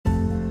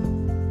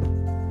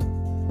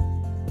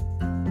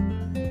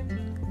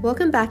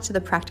Welcome back to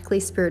the Practically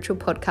Spiritual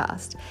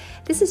podcast.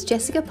 This is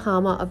Jessica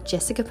Palmer of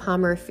Jessica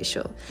Palmer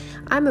Official.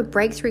 I'm a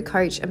breakthrough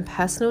coach and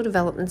personal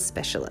development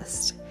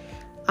specialist.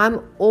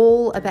 I'm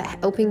all about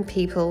helping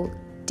people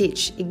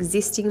ditch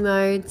existing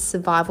mode,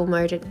 survival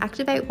mode, and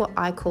activate what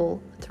I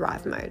call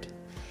thrive mode.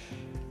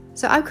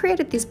 So I've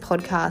created this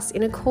podcast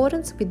in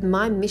accordance with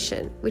my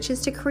mission, which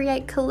is to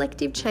create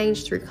collective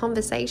change through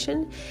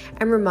conversation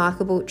and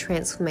remarkable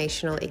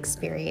transformational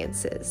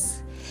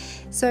experiences.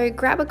 So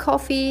grab a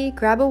coffee,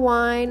 grab a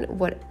wine,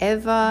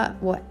 whatever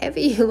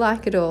you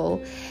like at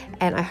all,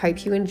 and I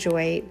hope you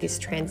enjoy this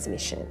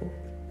transmission.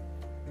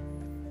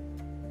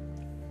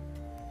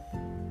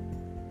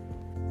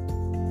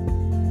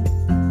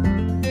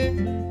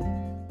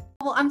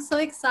 Well, I'm so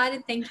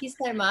excited. Thank you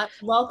so much.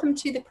 Welcome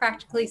to the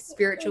Practically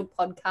Spiritual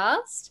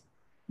podcast.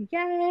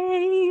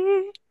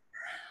 Yay!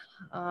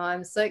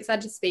 I'm so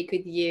excited to speak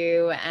with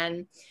you.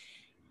 And,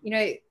 you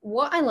know,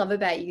 what I love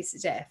about you,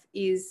 Steph,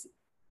 is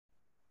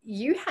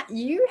you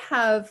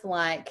have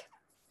like,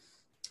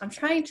 I'm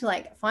trying to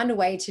like find a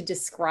way to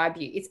describe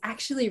you. It's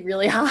actually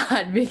really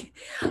hard because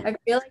I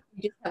feel like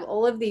you just have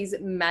all of these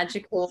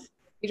magical,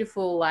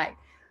 beautiful, like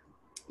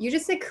you're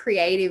just a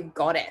creative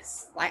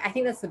goddess. Like I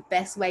think that's the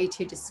best way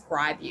to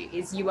describe you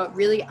is you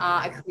really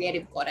are a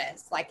creative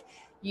goddess. Like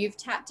you've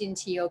tapped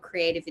into your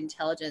creative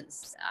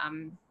intelligence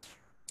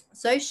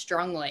so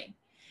strongly.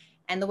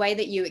 And the way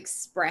that you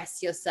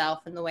express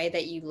yourself and the way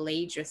that you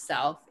lead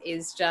yourself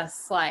is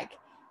just like,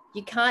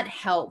 you can't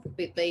help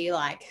but be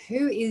like,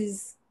 who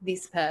is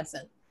this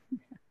person?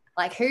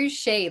 Like, who's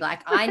she?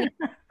 Like, I need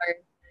to know,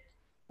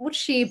 what's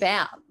she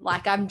about?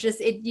 Like, I'm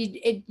just,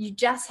 you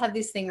just have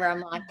this thing where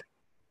I'm like,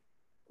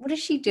 what is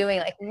she doing?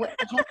 Like,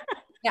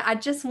 yeah, I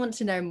just want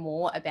to know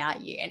more about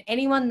you. And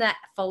anyone that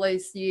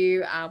follows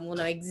you will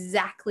know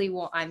exactly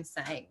what I'm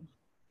saying.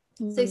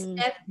 So,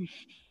 Steph,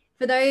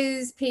 for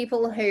those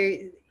people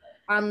who,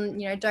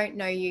 don't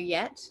know you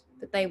yet,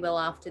 but they will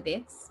after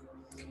this,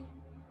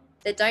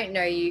 that don't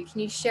know you, can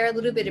you share a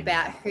little bit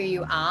about who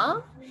you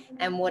are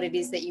and what it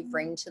is that you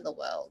bring to the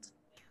world?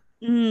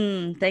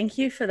 Thank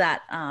you for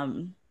that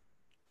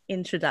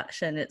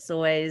introduction. It's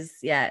always,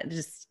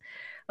 just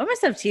I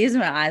almost have tears in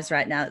my eyes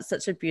right now. It's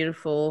such a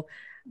beautiful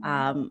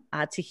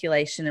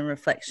articulation and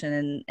reflection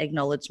and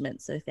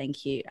acknowledgement. So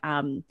thank you.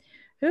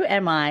 Who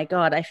am I?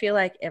 God, I feel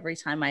like every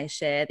time I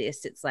share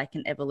this, it's like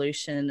an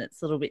evolution.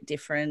 It's a little bit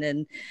different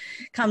and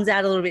comes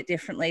out a little bit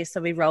differently.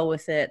 So we roll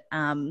with it.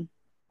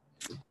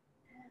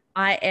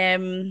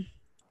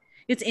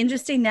 It's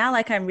interesting now,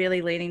 like I'm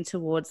really leaning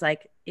towards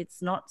like, it's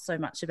not so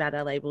much about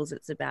our labels,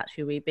 it's about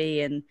who we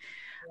be. And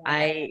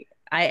I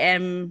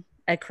am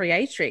a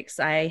creatrix.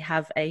 I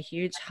have a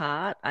huge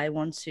heart. I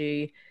want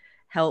to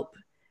help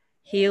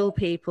heal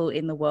people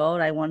in the world.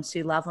 I want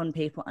to love on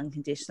people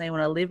unconditionally. I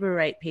want to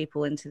liberate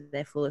people into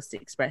their fullest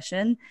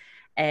expression.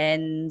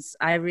 And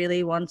I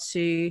really want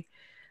to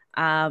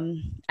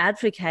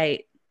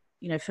advocate,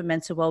 for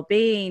mental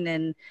well-being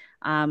and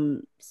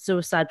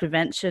suicide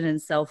prevention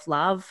and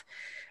self-love.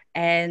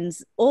 And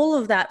all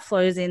of that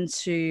flows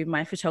into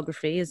my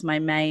photography as my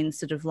main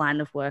sort of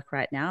line of work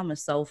right now. I'm a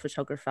soul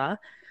photographer.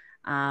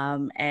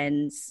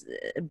 And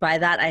by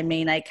that, I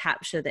mean, I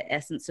capture the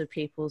essence of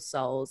people's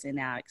souls in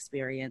our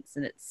experience.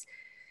 And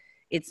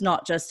it's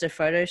not just a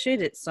photo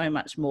shoot, it's so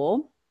much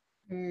more.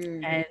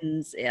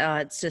 And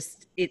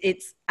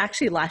it's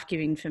actually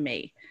life-giving for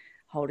me,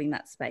 holding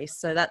that space.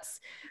 So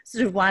that's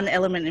sort of one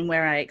element in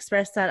where I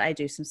express that. I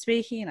do some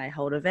speaking, I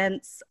hold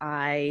events,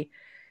 I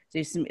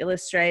do some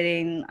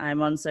illustrating,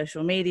 I'm on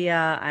social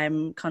media,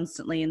 I'm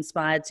constantly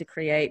inspired to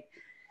create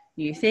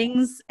new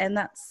things, and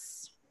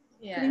that's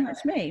pretty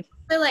much me.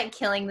 So like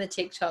killing the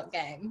TikTok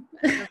game.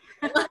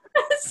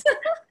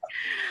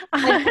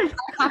 I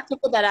have to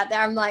put that out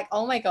there. I'm like,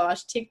 oh my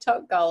gosh,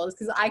 TikTok goals,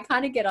 because I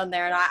kind of get on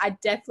there and I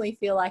definitely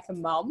feel like a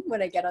mum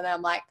when I get on there.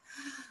 I'm like,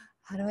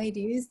 how do I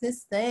use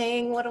this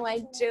thing? What am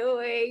I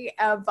doing?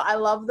 But I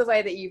love the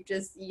way that you've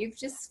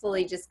just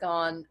fully just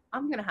gone,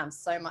 I'm going to have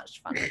so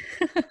much fun.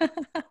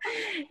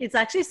 It's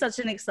actually such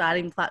an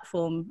exciting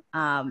platform.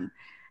 And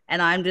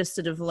I'm just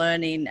sort of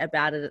learning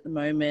about it at the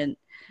moment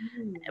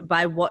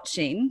by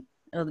watching,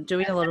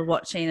 doing a lot of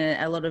watching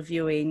and a lot of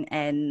viewing.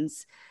 And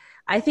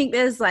I think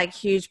there's like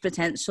huge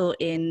potential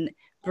in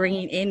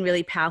bringing in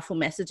really powerful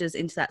messages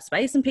into that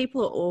space, and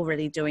people are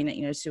already doing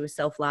it, to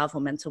self-love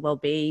or mental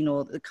well-being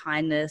or the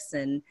kindness.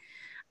 And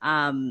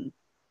I'm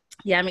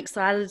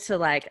excited to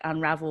like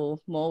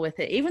unravel more with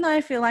it, even though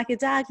I feel like a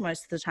dag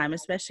most of the time,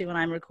 especially when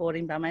I'm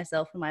recording by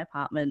myself in my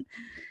apartment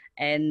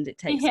and it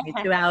takes me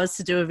 2 hours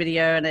to do a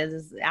video and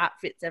there's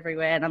outfits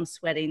everywhere and I'm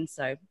sweating.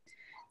 So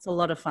it's a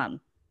lot of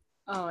fun.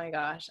 Oh my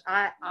gosh.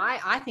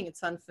 I think it's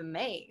fun for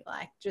me,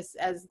 like just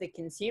as the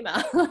consumer,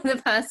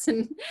 the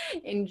person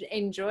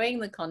enjoying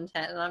the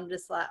content. And I'm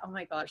just like, oh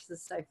my gosh, this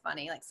is so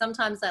funny. Like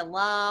sometimes I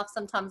laugh,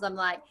 sometimes I'm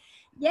like,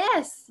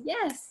 yes.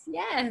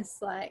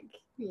 Like,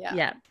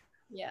 yeah.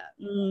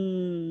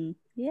 Yay.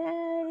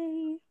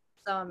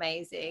 So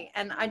amazing.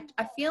 And I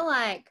feel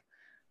like,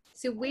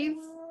 so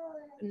we've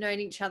known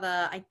each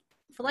other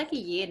for like a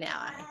year now,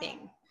 I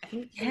think. I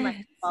think it's in like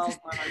Yes. 12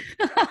 months.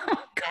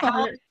 Oh, How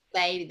old God. is the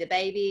baby? The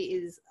baby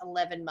is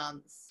 11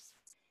 months.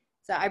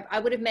 So I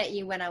would have met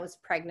you when I was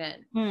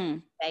pregnant,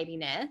 baby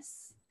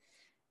Ness,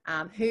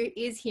 who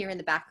is here in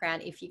the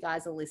background if you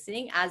guys are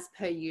listening. As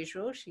per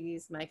usual, she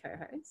is my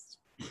co-host.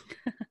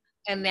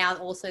 And now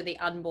also the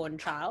unborn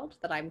child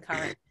that I'm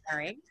currently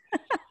carrying.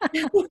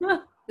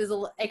 There's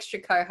an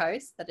extra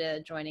co-hosts that are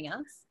joining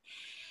us.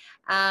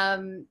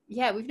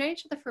 Yeah, we've known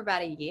each other for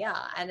about a year,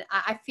 and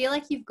I feel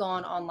like you've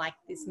gone on like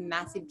this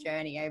massive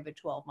journey over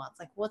 12 months.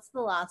 Like, what's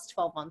the last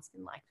 12 months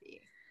been like for you?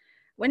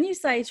 When you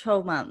say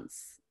 12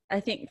 months, I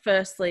think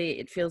firstly,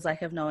 it feels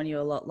like I've known you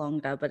a lot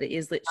longer, but it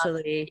is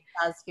literally... It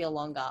does feel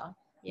longer.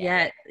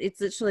 Yeah, it's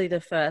literally the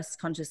first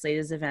Conscious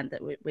Leaders event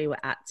that we were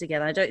at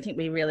together. I don't think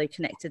we really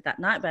connected that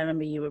night, but I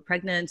remember you were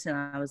pregnant and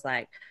I was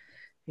like,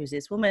 who's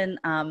this woman?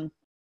 And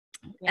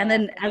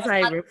then as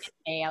I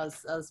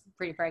was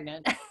pretty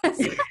pregnant.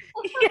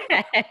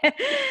 Yeah.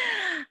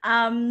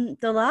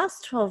 The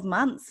last 12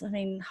 months, I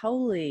mean,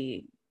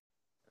 holy,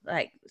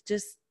 like,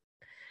 just,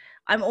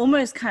 I'm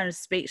almost kind of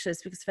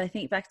speechless, because if I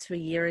think back to a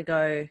year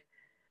ago,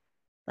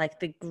 like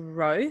the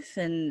growth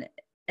and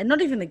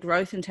not even the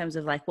growth in terms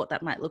of like what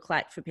that might look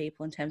like for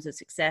people in terms of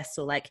success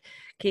or like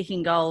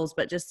kicking goals,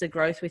 but just the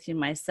growth within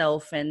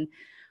myself. And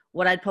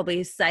what I'd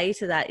probably say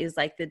to that is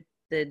like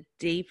the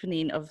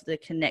deepening of the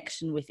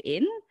connection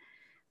within.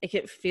 Like,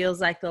 it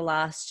feels like the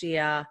last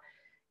year,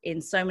 in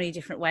so many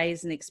different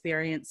ways and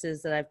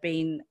experiences that I've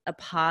been a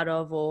part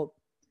of, or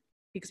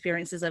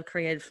experiences I've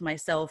created for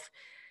myself,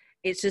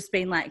 it's just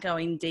been like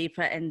going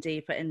deeper and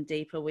deeper and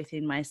deeper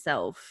within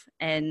myself.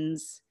 And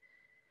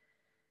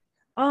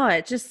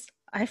I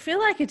feel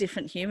like a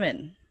different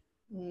human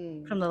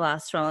from the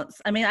last 12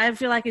 months. I mean, I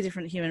feel like a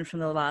different human from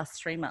the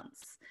last 3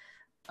 months.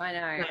 I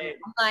know.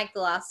 So, like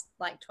the last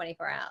like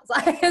 24 hours.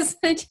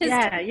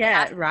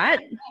 Right.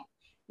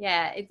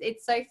 Yeah,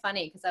 it's so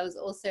funny because I was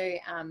also,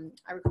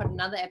 I recorded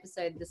another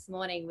episode this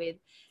morning with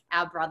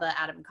our brother,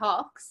 Adam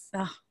Cox.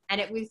 Oh. And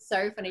it was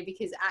so funny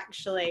because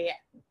actually,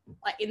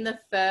 like in the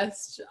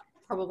first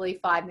probably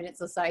 5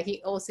 minutes or so,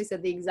 he also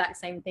said the exact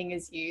same thing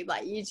as you.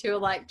 Like, you two are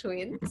like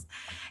twins.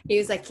 He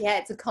was like, yeah,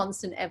 it's a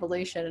constant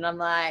evolution. And I'm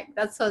like,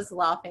 that's what I was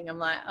laughing. I'm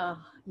like, oh,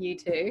 you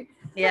too.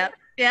 Yeah.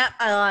 Yeah.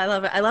 I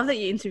love it. I love that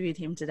you interviewed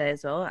him today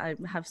as well. I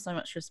have so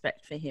much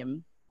respect for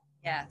him.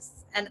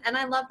 Yes. And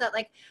I love that.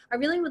 Like, I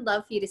really would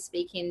love for you to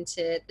speak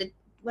into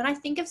when I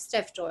think of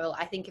Steph Doyle,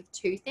 I think of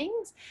two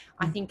things.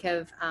 I think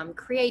of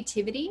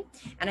creativity,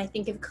 and I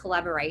think of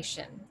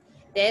collaboration.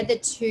 They're the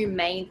two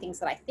main things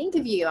that I think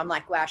of you. I'm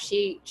like, wow,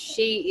 she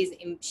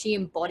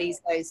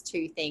embodies those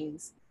two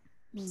things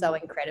so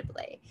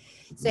incredibly.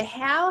 So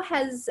how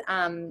has,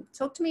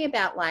 talk to me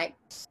about like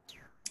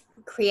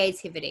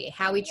creativity,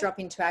 how we drop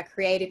into our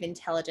creative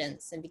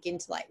intelligence and begin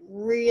to like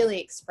really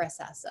express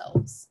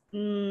ourselves.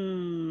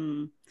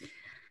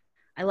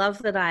 I love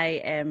that I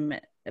am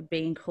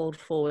being called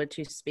forward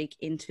to speak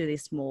into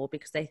this more,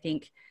 because I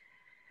think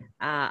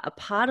a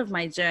part of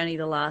my journey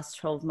the last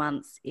 12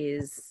 months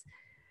is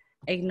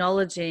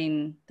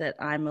acknowledging that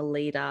I'm a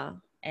leader,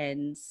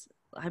 and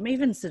I'm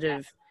even sort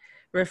of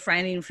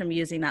refraining from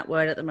using that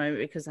word at the moment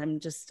because I'm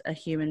just a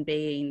human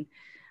being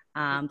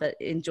that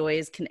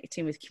enjoys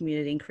connecting with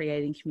community and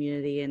creating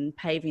community and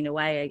paving a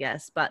way, I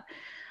guess. But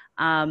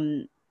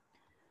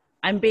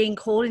I'm being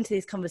called into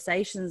these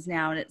conversations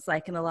now, and it's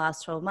like in the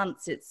last 12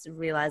 months, it's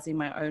realizing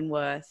my own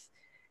worth,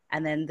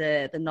 and then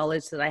the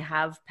knowledge that I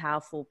have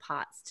powerful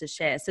parts to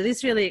share. So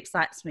this really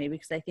excites me,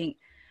 because I think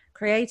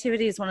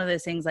creativity is one of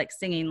those things, like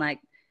singing, like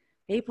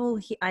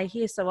I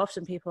hear so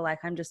often people like,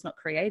 I'm just not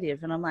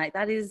creative. And I'm like,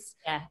 that is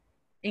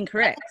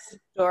incorrect.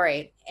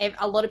 Story.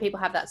 A lot of people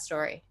have that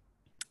story.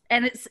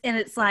 And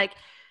it's like,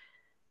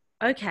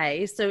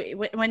 okay, so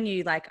when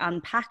you like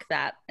unpack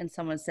that and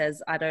someone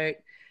says,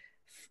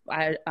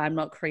 I'm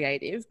not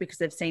creative, because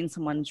they've seen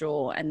someone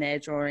draw and their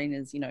drawing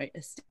is,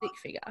 a stick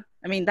figure.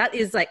 I mean, that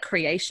is like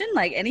creation.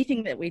 Like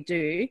anything that we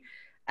do,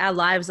 our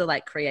lives are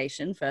like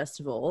creation, first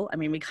of all. I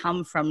mean, we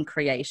come from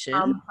creation.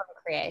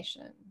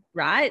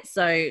 Right?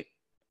 So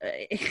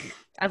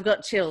I've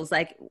got chills.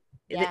 Like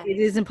it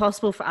is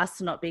impossible for us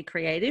to not be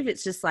creative.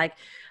 It's just like,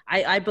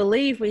 I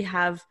believe we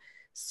have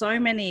so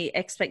many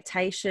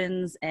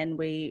expectations, and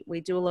we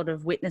do a lot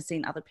of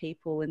witnessing other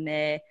people and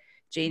their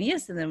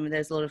genius, and then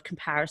there's a lot of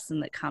comparison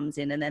that comes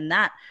in, and then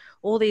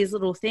all these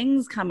little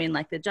things come in,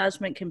 like the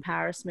judgment,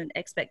 comparison,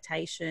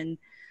 expectation,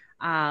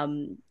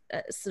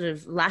 sort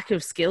of lack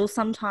of skill.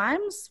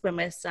 Sometimes when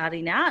we're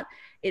starting out,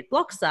 it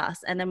blocks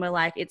us, and then we're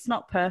like, it's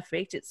not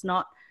perfect, it's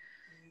not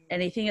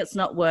anything, it's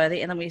not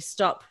worthy, and then we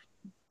stop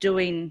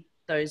doing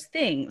those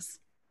things.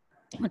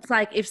 It's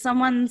like if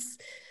someone's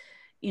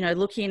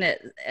looking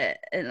at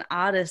an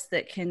artist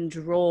that can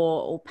draw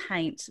or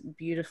paint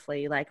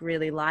beautifully, like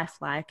really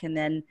lifelike, and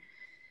then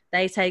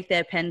they take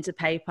their pen to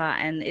paper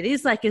and it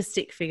is like a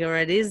stick figure.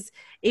 It is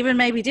even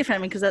maybe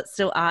different, because that's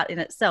still art in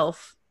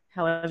itself,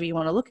 however you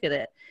want to look at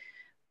it.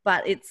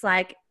 But it's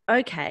like,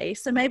 okay,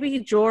 so maybe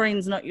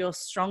drawing's not your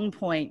strong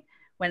point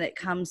when it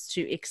comes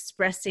to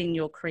expressing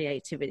your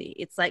creativity.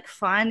 It's like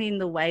finding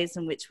the ways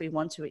in which we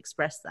want to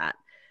express that.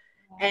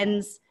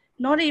 And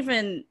not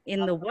even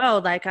in the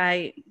world, like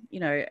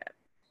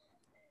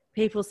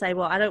people say,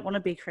 well, I don't want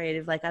to be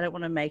creative. Like, I don't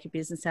want to make a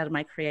business out of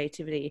my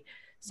creativity,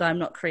 so I'm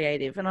not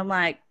creative. And I'm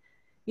like,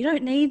 you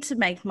don't need to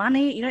make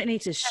money. You don't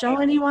need to show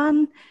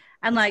anyone.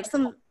 And like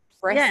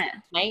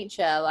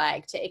nature,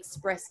 like to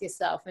express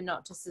yourself and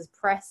not to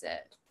suppress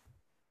it.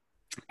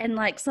 And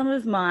like some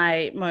of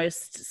my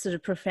most sort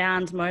of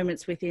profound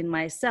moments within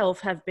myself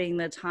have been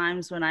the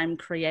times when I'm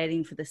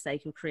creating for the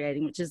sake of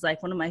creating, which is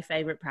like one of my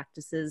favorite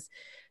practices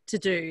to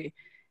do.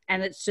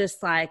 And it's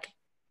just like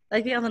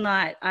the other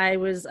night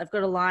I've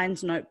got a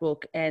lined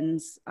notebook and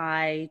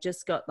I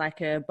just got like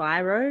a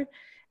biro,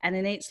 and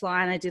in each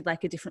line I did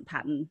like a different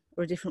pattern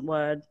or a different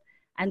word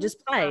and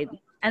just played.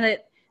 And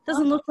it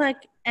doesn't look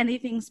like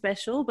anything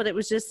special, but it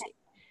was just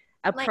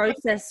a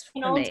process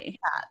for me.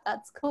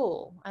 That's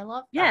cool. I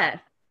love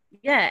that.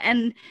 Yeah.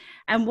 And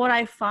what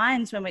I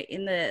find when we're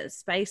in the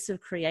space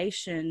of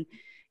creation,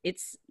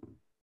 it's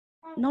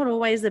not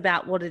always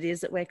about what it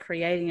is that we're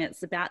creating.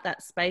 It's about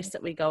that space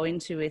that we go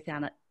into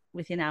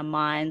within our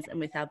minds and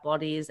with our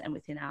bodies and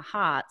within our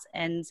hearts.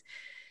 And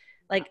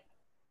like,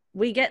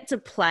 we get to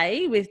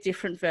play with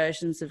different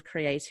versions of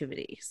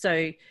creativity.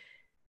 So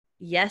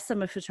yes,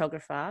 I'm a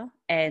photographer.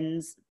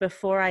 And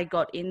before I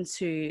got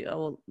into,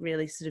 or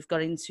really sort of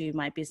got into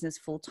my business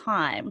full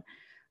time,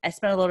 I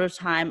spent a lot of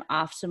time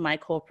after my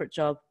corporate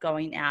job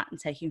going out and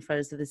taking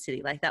photos of the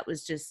city. Like that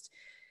was just,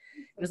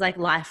 it was like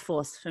life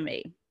force for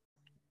me.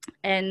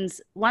 And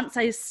once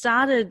I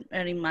started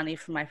earning money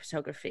from my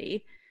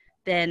photography,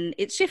 then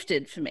it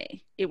shifted for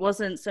me. It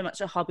wasn't so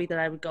much a hobby that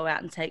I would go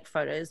out and take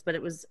photos, but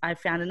I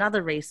found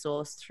another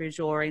resource through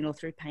drawing or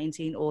through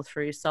painting or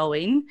through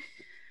sewing,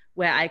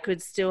 where I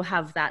could still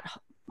have that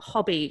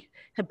hobby,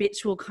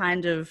 habitual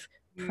kind of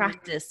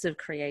practice of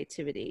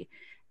creativity.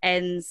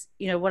 And,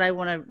 what I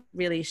want to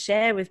really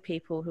share with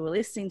people who are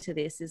listening to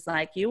this is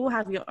like, you will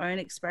have your own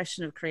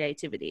expression of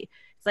creativity.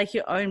 It's like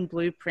your own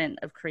blueprint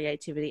of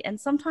creativity.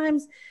 And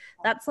sometimes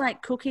that's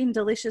like cooking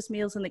delicious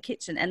meals in the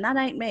kitchen. And that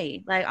ain't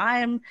me. Like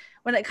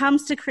when it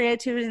comes to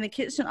creativity in the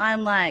kitchen,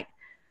 I'm like,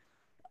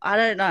 I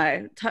don't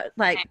know,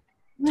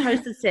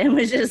 toasted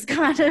sandwiches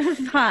kind of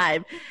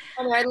vibe.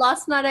 I know,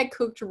 last night I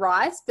cooked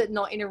rice, but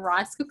not in a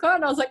rice cooker.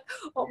 And I was like,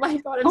 oh my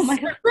God, I'm so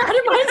proud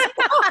of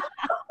myself.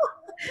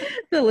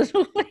 The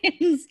little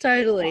wins,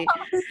 totally.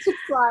 It's just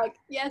like,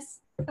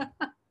 yes.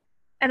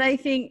 And I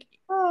think,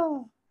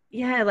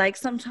 like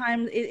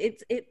sometimes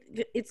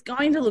it's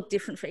going to look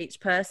different for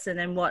each person.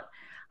 And what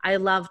I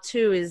love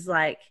too is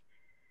like,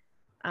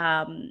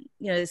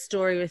 the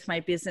story with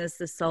my business,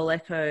 the Soul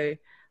Echo,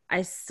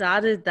 I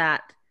started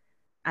that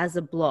as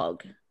a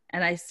blog,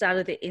 and I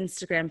started the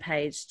Instagram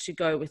page to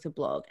go with a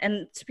blog.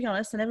 And to be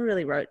honest, I never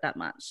really wrote that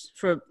much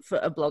for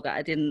a blogger.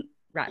 I didn't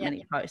write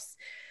many posts.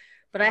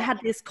 But I had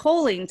this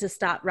calling to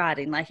start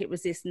writing. Like it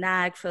was this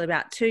nag for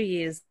about 2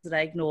 years that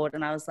I ignored.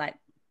 And I was like,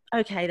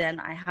 okay, then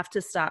I have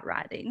to start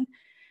writing.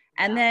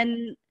 And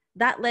then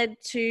that led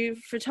to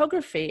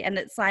photography. And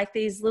it's like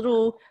these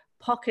little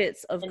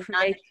pockets of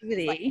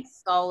creativity. Like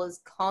soul is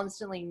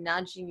constantly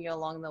nudging you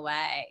along the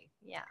way.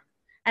 Yeah.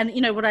 And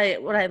what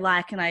I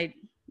like, and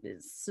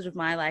it's sort of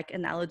my like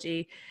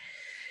analogy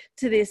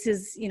to this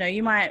is,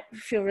 you might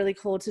feel really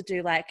called to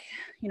do like,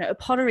 a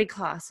pottery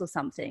class or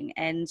something,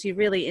 and you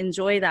really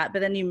enjoy that. But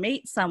then you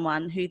meet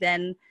someone who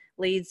then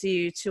leads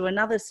you to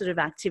another sort of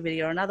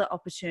activity or another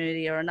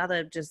opportunity or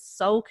another just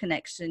soul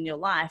connection in your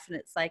life. And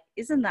it's like,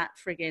 isn't that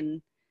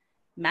friggin'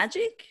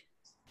 magic?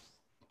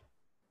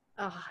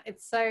 Oh,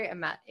 it's so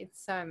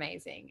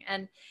amazing.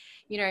 And,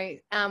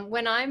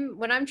 when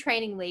I'm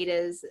training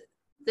leaders,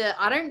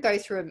 I don't go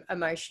through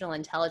emotional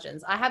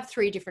intelligence. I have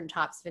 3 different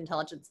types of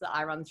intelligence that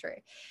I run through.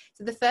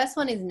 So the first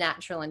one is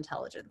natural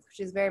intelligence, which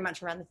is very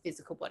much around the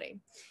physical body.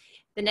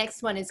 The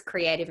next one is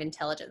creative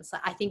intelligence.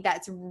 I think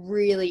that's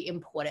really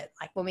important.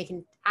 Like when we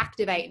can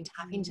activate and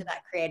tap into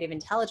that creative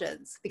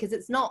intelligence, because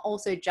it's not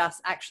also just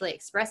actually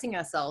expressing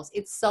ourselves,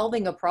 it's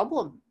solving a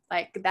problem.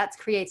 Like that's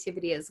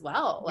creativity as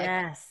well. Like,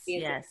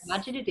 yes.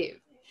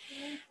 Imaginative.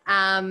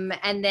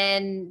 And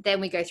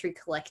then we go through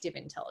collective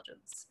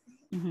intelligence.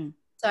 Mm-hmm.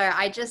 So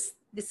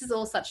this is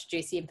all such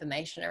juicy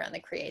information around the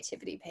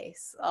creativity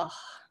piece. Oh,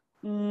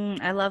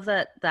 I love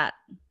that.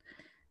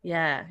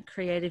 Yeah.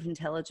 Creative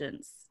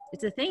intelligence.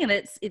 It's a thing, and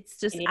it's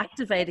just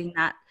activating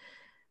that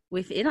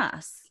within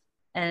us.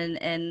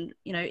 And,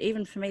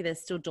 even for me, there's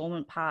still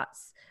dormant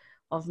parts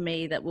of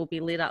me that will be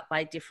lit up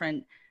by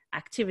different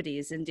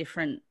activities and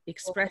different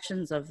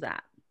expressions of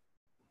that.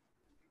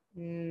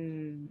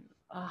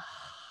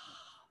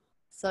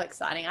 So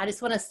exciting. I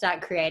just want to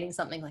start creating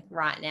something like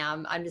right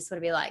now. I'm just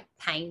want to be like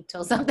paint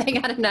or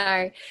something. I don't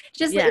know.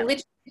 Just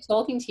literally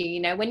talking to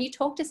you, when you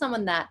talk to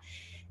someone that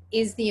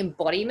is the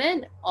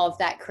embodiment of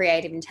that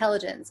creative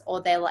intelligence,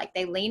 or they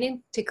lean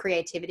into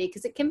creativity,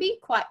 because it can be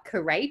quite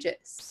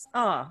courageous.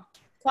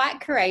 Quite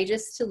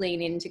courageous to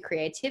lean into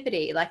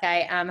creativity. Like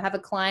I have a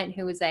client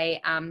who is a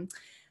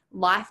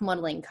life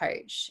modeling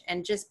coach,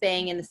 and just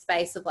being in the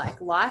space of like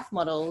life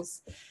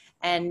models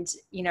and,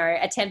 you know,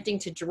 attempting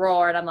to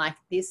draw. And I'm like,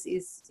 this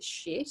is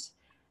shit.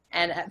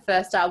 And at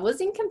first I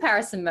was in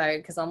comparison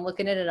mode because I'm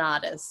looking at an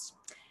artist.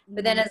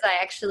 But then as I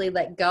actually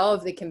let go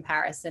of the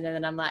comparison, and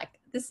then I'm like,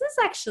 this is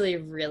actually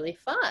really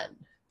fun.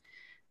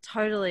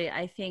 Totally.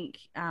 I think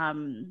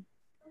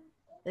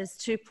there's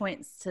 2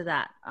 points to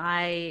that.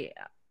 I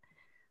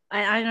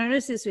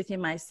noticed this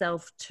within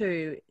myself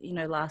too, you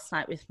know, last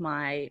night with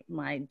my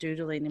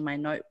doodling in my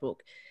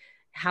notebook,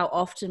 how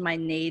often my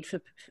need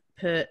for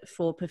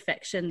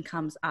perfection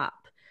comes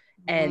up.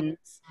 And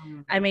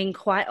I mean,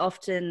 quite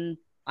often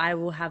I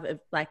will have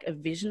a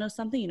vision of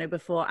something, you know,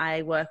 before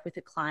I work with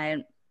a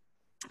client,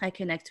 I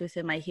connect with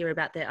them, I hear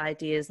about their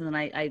ideas, and then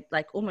I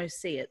like almost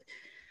see it.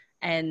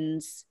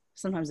 And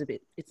sometimes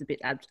it's a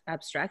bit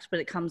abstract, but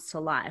it comes to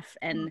life.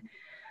 And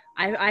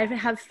I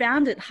have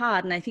found it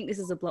hard, and I think this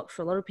is a block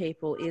for a lot of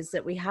people, is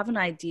that we have an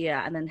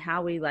idea and then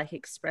how we like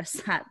express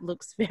that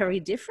looks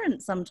very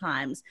different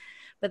sometimes.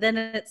 But then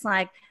it's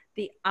like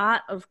the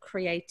art of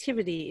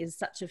creativity is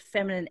such a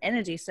feminine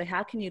energy. So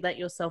how can you let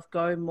yourself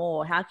go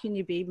more? How can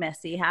you be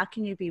messy? How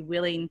can you be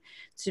willing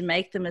to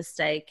make the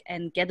mistake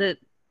and get it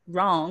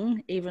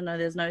wrong, even though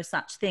there's no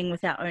such thing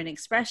with our own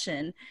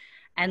expression,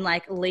 and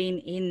like lean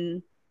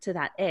in to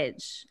that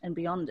edge and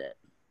beyond it?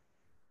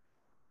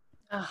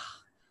 Oh,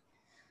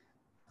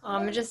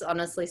 I'm just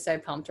honestly so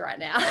pumped right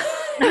now.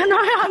 No,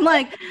 I'm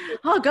like,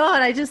 oh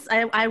God,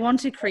 I want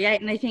to create.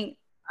 And I think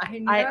I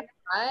know,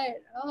 right?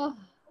 Oh.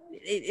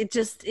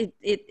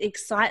 It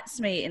excites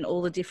me in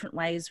all the different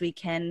ways we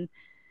can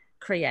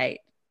create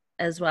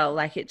as well.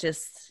 Like it's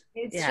just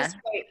so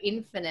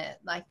infinite,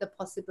 like the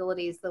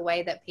possibilities, the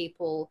way that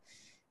people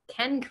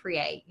can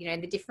create, you know,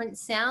 the different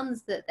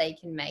sounds that they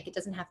can make. It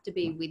doesn't have to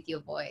be with your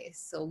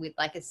voice or with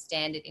like a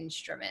standard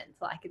instrument.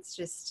 Like it's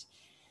just,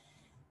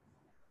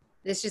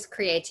 there's just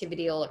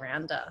creativity all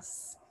around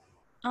us.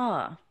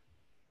 Oh,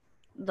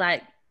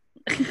 like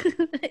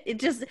it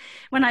just,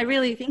 when I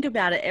really think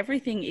about it,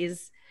 everything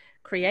is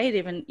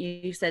creative. And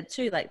you said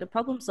too, like the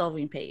problem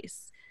solving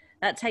piece,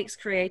 that takes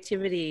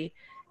creativity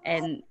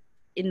and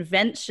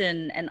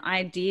invention and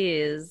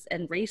ideas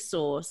and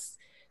resource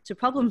to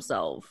problem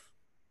solve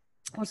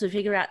or to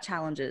figure out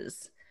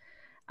challenges.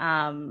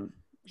 I'm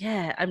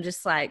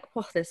just like,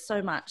 oh, there's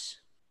so much.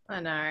 I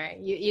know,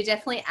 you're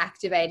definitely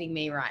activating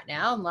me right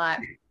now. I'm like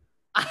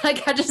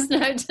I just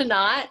know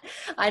tonight,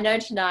 and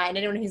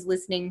anyone who's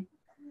listening,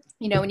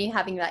 you know, when you're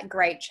having that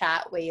great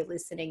chat where you're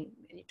listening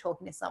and you're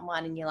talking to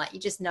someone and you're like, you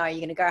just know you're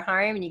going to go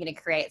home and you're going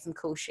to create some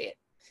cool shit.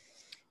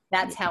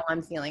 That's how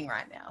I'm feeling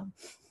right now.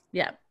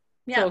 Yeah.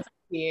 Talking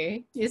to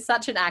you. You're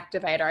such an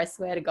activator, I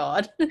swear to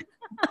God.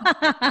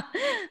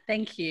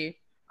 Thank you.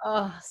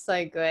 Oh,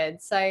 so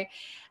good. So,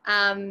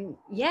 and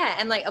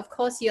like, of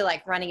course you're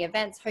like running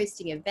events,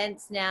 hosting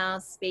events now,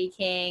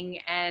 speaking,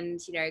 and,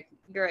 you know,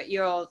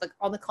 you're like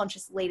on the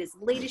Conscious Leaders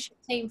leadership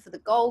team for the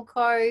Gold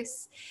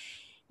Coast.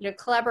 You know,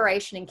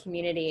 collaboration and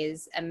community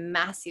is a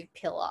massive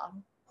pillar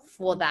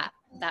for that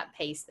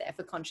piece there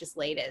for Conscious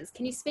Leaders.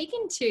 Can you speak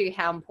into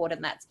how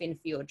important that's been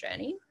for your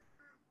journey?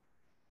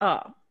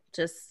 Oh,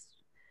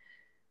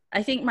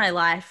 I think my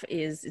life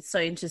it's so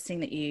interesting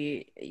that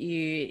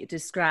you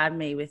describe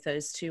me with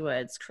those two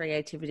words,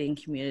 creativity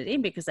and community,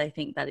 because I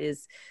think that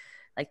is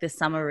like the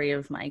summary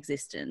of my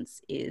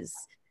existence. Is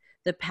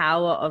the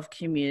power of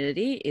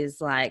community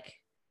is like,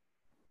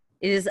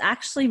 it is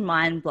actually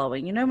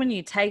mind-blowing. You know, when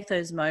you take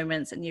those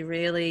moments and you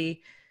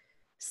really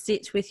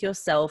sit with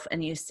yourself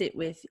and you sit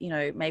with, you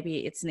know,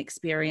 maybe it's an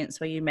experience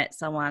where you met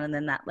someone and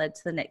then that led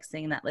to the next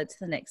thing and that led to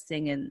the next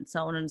thing and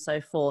so on and so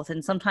forth.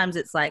 And sometimes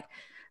it's like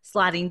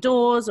sliding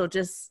doors or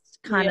just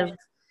kind of,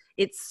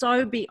 it's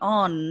so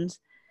beyond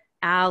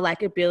our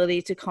like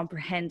ability to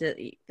comprehend it,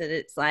 that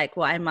it's like,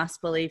 well, I must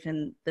believe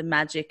in the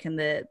magic and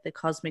the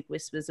cosmic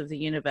whispers of the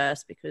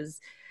universe, because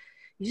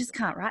you just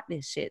can't write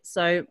this shit.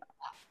 So,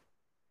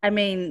 I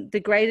mean,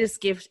 the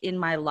greatest gift in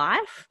my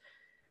life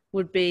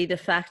would be the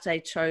fact I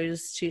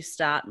chose to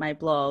start my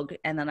blog,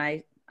 and then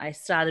I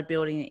started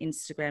building an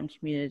Instagram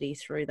community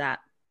through that.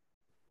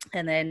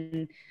 And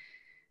then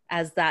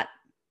as that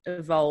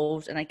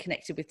evolved and I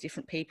connected with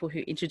different people who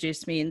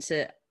introduced me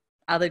into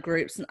other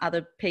groups and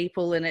other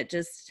people, and it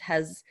just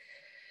has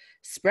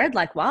spread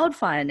like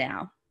wildfire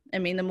now. I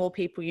mean, the more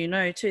people you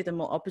know too, the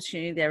more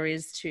opportunity there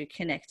is to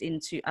connect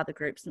into other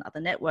groups and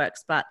other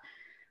networks. But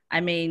I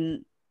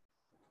mean,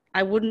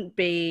 I don't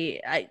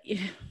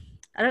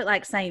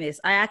like saying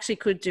this. I actually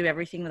could do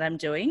everything that I'm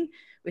doing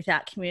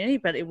without community,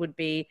 but it would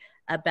be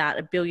about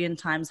 1 billion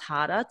times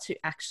harder to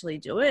actually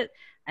do it,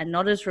 and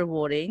not as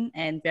rewarding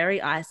and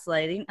very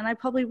isolating. And I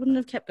probably wouldn't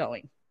have kept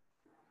going.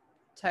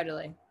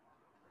 Totally.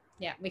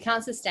 Yeah. We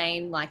can't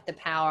sustain like the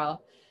power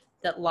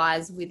that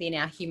lies within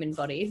our human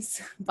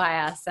bodies by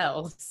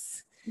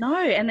ourselves. No.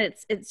 And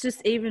it's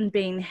just even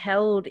being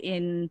held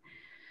in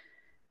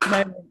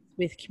moments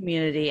with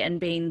community and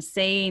being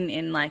seen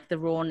in like the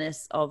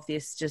rawness of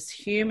this just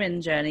human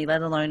journey,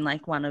 let alone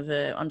like one of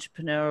an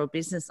entrepreneur or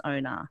business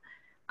owner.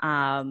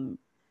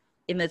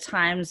 in the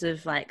times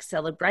of like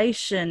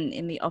celebration,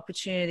 in the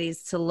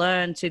opportunities to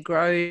learn, to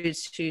grow,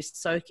 to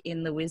soak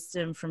in the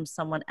wisdom from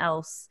someone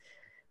else.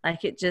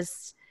 Like it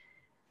just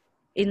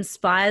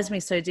inspires me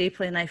so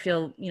deeply, and I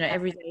feel, you know,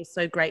 every day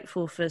so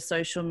grateful for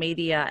social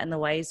media and the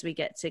ways we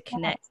get to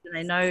connect. And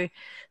I know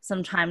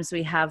sometimes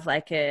we have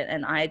like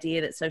an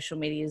idea that social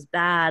media is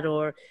bad,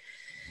 or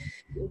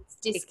It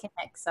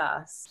disconnects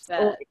us,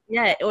 or but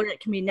yeah, or it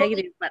can be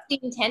negative. But the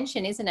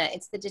intention, isn't it?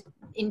 It's the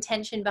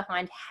intention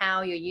behind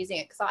how you're using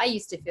it. Because I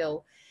used to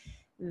feel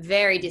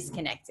very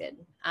disconnected,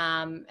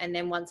 and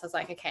then once I was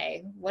like,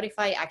 okay, what if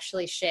I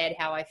actually shared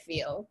how I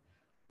feel?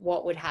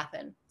 What would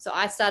happen? So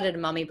I started a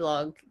mummy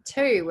blog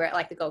too, where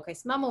like the Gold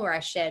Coast Mama, where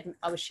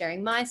I was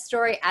sharing my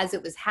story as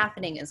it was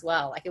happening as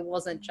well. Like it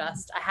wasn't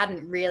just, I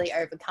hadn't really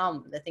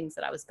overcome the things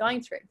that I was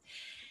going through.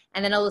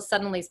 And then all of a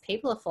sudden these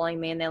people are following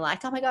me and they're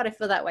like, oh my God, I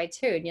feel that way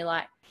too. And you're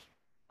like,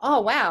 oh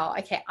wow,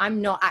 okay,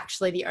 I'm not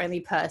actually the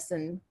only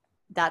person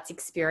that's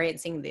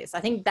experiencing this.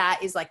 I think that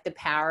is like the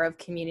power of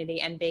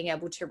community and being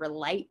able to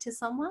relate to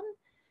someone.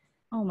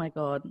 oh my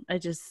God, I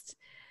just,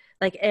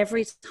 like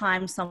every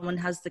time someone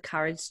has the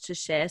courage to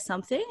share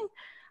something,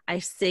 I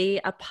see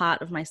a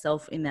part of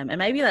myself in them. And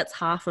maybe that's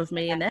half of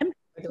me in them.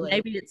 Totally.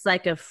 Maybe it's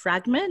like a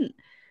fragment,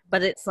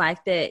 but it's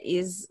like there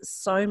is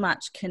so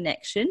much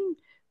connection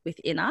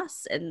within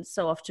us. And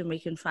so often we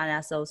can find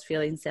ourselves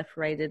feeling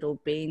separated or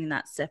being in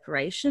that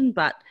separation.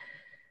 But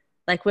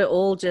like we're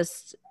all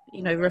just,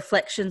 you know,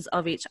 reflections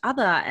of each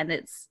other. And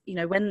it's, you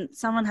know, when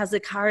someone has the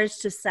courage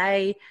to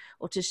say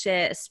or to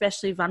share,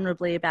 especially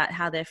vulnerably, about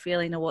how they're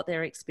feeling or what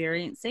they're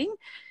experiencing,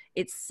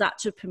 it's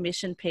such a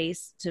permission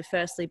piece to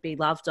firstly be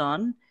loved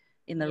on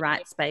in the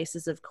right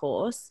spaces, of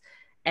course,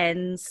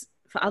 and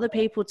for other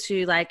people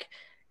to like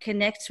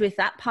connect with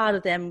that part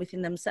of them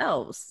within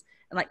themselves,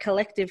 and like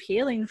collective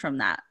healing from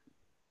that.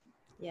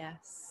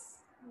 Yes.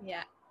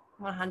 Yeah.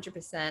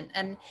 100%.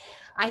 And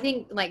I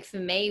think like for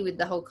me with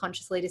the whole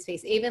conscious leaders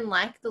piece, even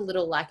like the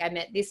little, like I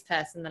met this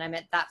person, then I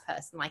met that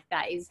person, like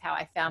that is how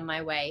I found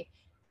my way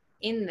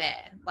in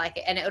there. Like,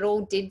 and it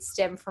all did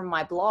stem from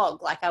my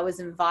blog. Like I was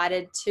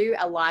invited to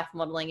a life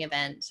modeling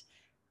event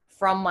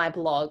from my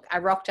blog. I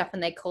rocked up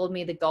and they called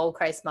me the Gold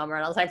Coast Mama.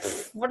 And I was like,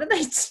 what are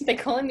they?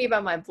 They're calling me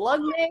about my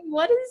blog name.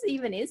 What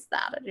is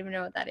that? I don't even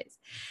know what that is.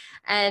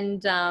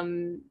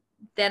 And,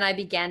 then I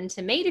began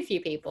to meet a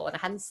few people, and I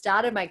hadn't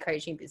started my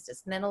coaching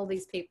business. And then all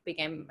these people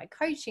became my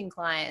coaching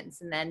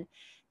clients. And then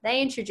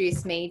they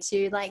introduced me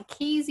to like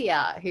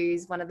Kezia,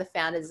 who's one of the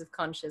founders of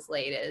Conscious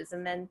Leaders.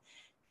 And then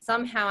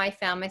somehow I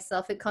found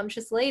myself at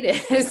Conscious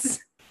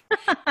Leaders,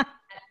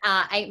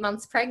 8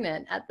 months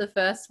pregnant at the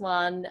first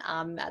one,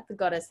 at the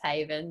Goddess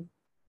Haven,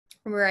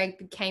 where I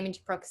came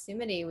into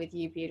proximity with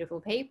you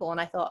beautiful people.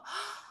 And I thought,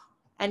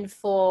 and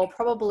for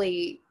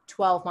probably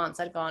 12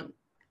 months, I'd gone,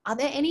 are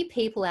there any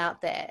people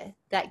out there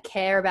that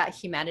care about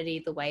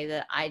humanity the way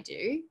that I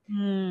do?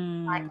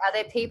 Like, are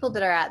there people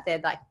that are out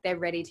there like they're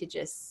ready to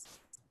just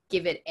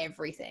give it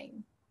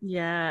everything?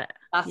 Yeah.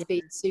 Must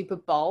be super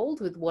bold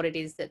with what it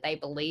is that they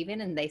believe in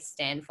and they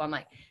stand for. I'm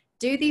like,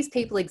 do these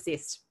people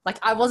exist? Like,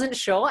 I wasn't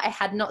sure. I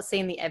had not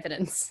seen the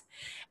evidence.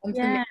 And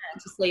for me,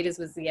 Conscious Leaders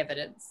was the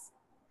evidence.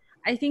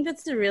 I think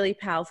that's a really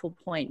powerful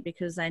point,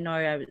 because I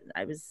know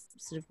I was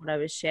sort of what I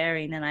was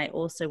sharing, and I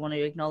also want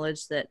to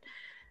acknowledge that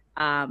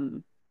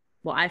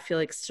well, I feel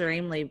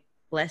extremely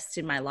blessed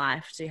in my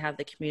life to have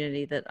the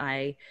community that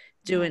I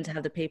do and to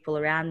have the people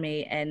around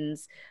me. And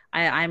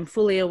I'm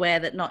fully aware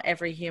that not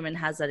every human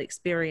has that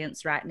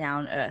experience right now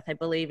on earth. I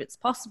believe it's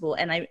possible.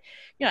 And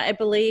I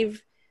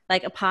believe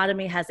like a part of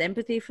me has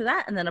empathy for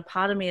that. And then a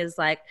part of me is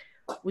like,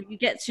 well, you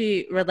get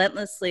to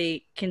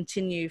relentlessly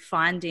continue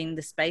finding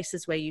the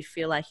spaces where you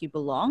feel like you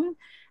belong.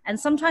 And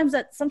sometimes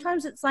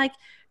it's like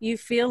you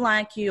feel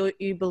like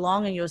you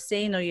belong and you're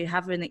seen, or you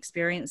have an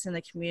experience in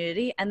the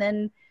community, and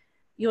then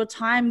your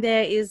time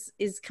there is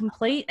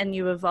complete and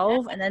you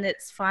evolve, and then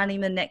it's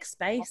finding the next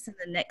space and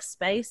the next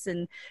space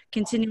and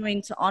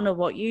continuing to honor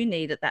what you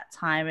need at that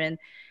time.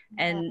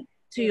 And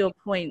to your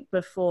point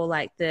before,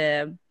 like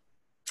the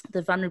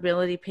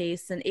vulnerability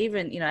piece, and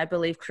even, you know, I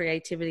believe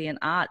creativity and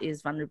art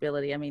is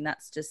vulnerability. I mean,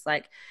 that's just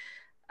like,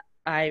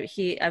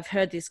 I've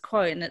heard this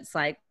quote, and it's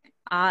like,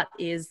 art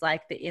is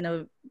like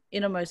the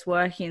innermost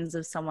workings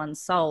of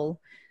someone's soul,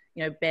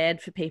 you know,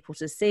 bared for people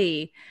to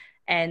see.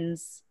 And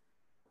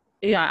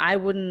you know, I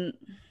wouldn't,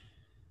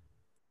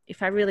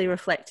 if I really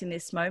reflect in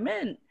this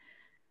moment,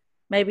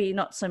 maybe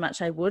not so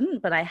much I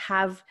wouldn't, but I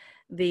have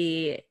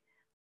the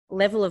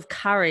level of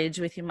courage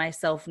within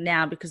myself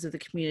now because of the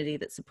community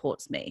that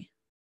supports me.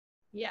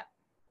 Yeah.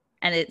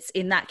 And it's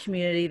in that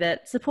community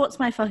that supports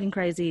my fucking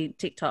crazy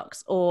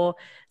TikToks, or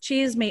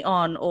cheers me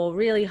on, or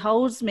really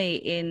holds me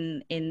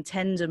in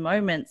tender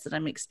moments that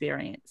I'm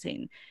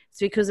experiencing. It's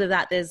because of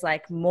that there's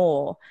like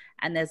more,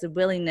 and there's a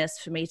willingness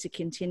for me to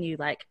continue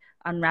like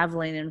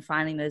unraveling and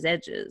finding those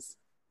edges.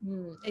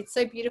 It's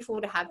so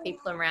beautiful to have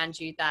people around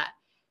you that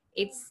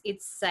it's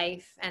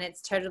safe and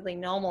it's totally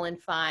normal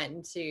and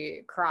fine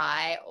to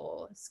cry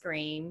or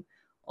scream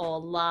or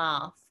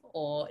laugh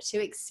or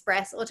to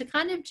express or to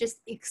kind of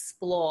just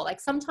explore. Like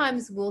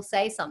sometimes we'll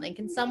say something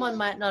and someone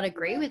might not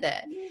agree with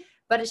it,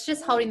 but it's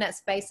just holding that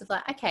space of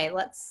like, okay,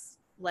 let's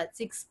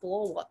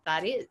explore what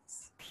that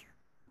is.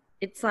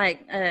 It's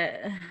like,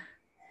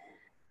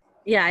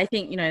 yeah, I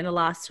think, in the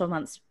last 12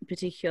 months,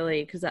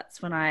 particularly, because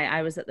that's when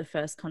I was at the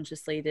first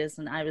Conscious Leaders,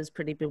 and I was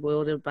pretty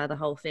bewildered by the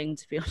whole thing,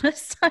 to be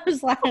honest. I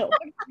was like, what's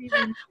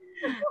even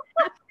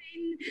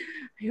happening?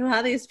 Who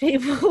are these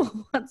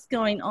people? What's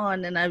going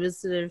on? And I was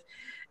sort of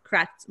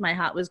my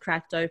heart was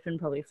cracked open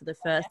probably for the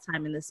first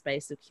time in the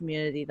space of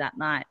community that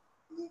night.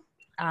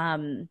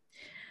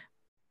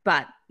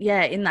 But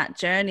yeah, in that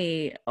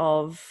journey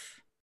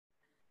of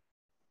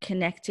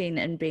connecting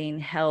and being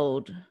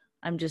held,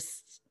 I'm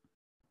just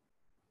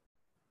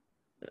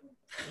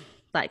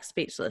like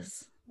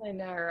speechless. I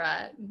know,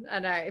 right? I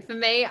know. For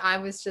me,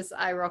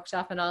 I rocked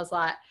up and I was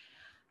like,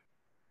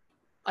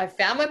 I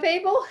found my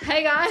people.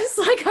 Hey guys.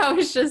 Like I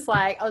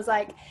was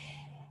like,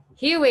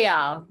 here we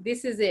are.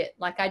 This is it.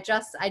 Like I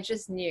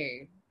just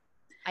knew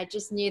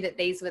that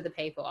these were the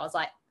people. I was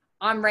like,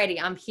 I'm ready.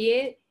 I'm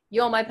here.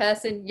 You're my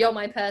person. You're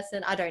my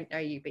person. I don't know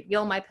you, but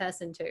you're my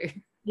person too.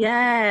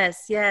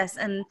 Yes.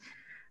 And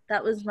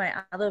that was my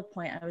other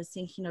point I was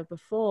thinking of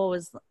before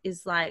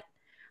is like,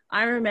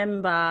 I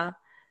remember,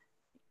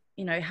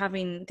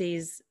 having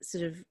these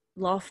sort of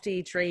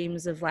lofty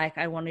dreams of like,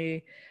 I want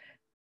to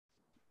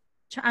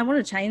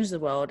change the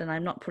world, and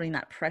I'm not putting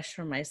that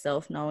pressure on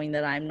myself, knowing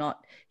that I'm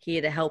not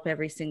here to help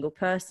every single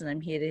person.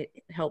 I'm here to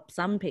help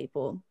some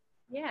people.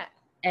 Yeah.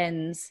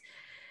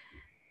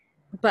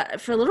 But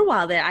for a little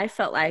while there, I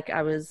felt like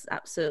I was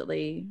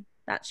absolutely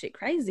batshit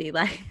crazy.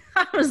 Like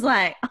I was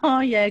like, oh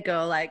yeah,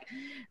 girl, like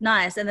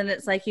nice. And then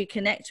it's like you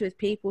connect with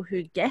people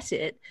who get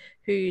it,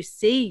 who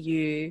see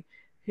you,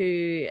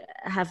 who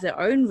have their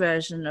own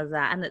version of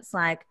that. And it's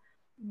like,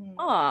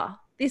 oh,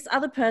 this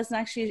other person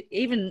actually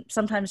even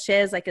sometimes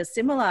shares like a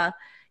similar,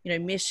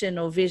 mission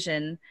or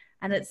vision.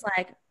 And it's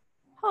like,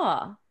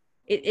 oh,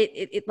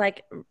 it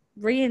like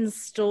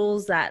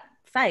reinstalls that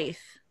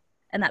faith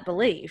and that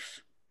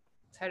belief.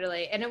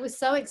 Totally. And it was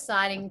so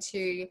exciting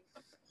to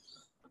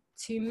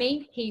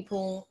meet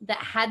people that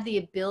had the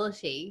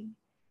ability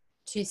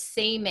to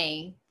see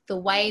me the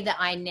way that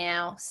I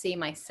now see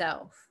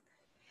myself.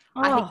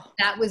 Oh. I think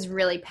that was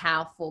really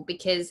powerful,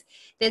 because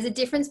there's a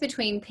difference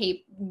between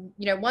people,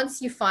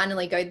 once you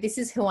finally go, this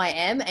is who I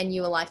am, and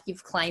you were like,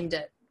 you've claimed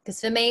it. Because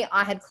for me,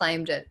 I had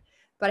claimed it,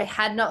 but I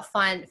had not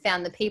found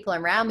the people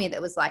around me that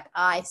was like,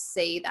 I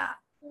see that.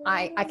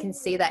 I can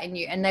see that in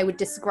you. And they would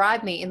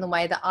describe me in the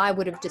way that I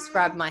would have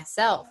described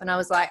myself. And I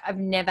was like, I've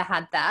never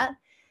had that.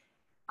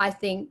 I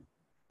think,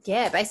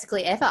 yeah,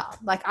 basically ever.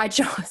 Like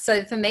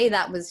so for me,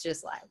 that was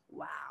just like,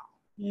 wow.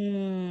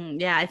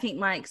 Yeah, I think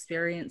my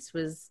experience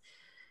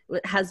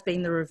has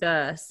been the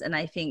reverse. And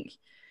I think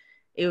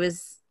it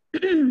was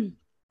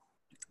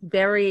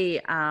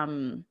very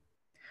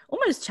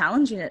almost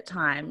challenging at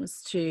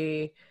times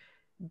to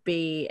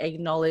be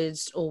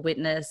acknowledged or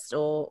witnessed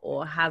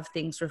or have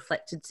things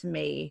reflected to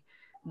me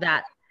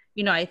that,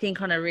 I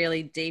think on a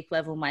really deep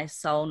level, my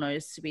soul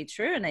knows to be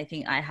true. And I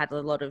think I had a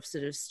lot of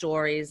sort of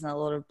stories and a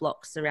lot of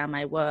blocks around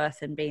my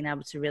worth and being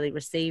able to really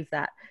receive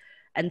that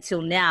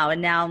until now.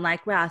 And now I'm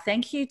like, wow,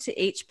 thank you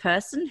to each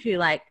person who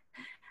like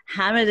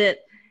hammered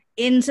it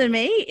into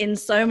me in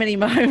so many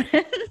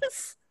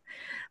moments.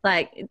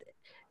 Like,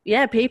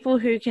 yeah, people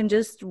who can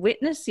just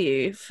witness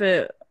you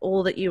for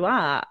all that you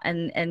are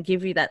and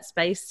give you that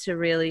space to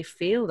really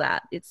feel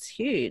that. It's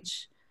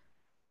huge.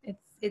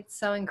 It's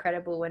so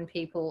incredible when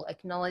people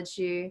acknowledge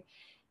you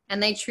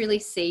and they truly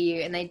see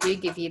you and they do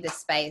give you the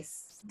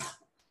space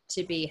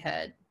to be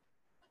heard.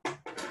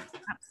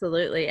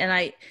 Absolutely.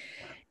 And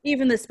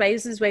even the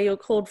spaces where you're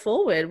called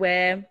forward,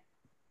 where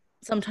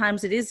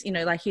sometimes it is,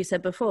 like you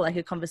said before, like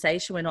a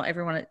conversation where not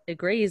everyone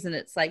agrees, and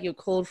it's like you're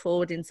called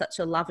forward in such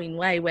a loving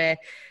way where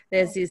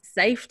there's this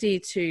safety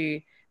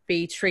to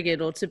be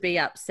triggered or to be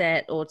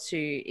upset or to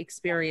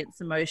experience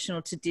emotion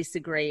or to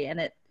disagree.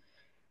 And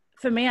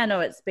for me, I know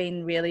it's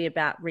been really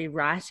about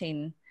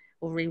rewriting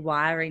or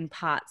rewiring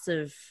parts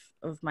of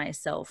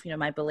myself,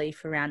 my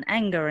belief around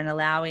anger, and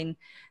allowing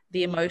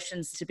the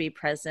emotions to be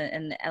present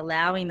and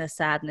allowing the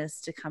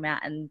sadness to come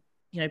out, and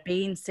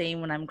being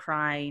seen when I'm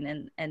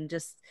crying, and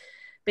just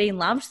being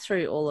loved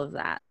through all of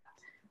that.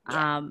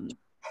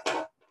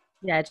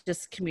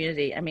 Just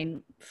community. I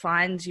mean,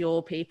 find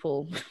your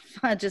people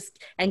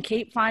and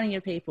keep finding your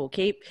people,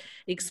 keep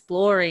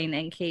exploring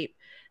and keep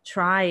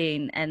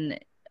trying. And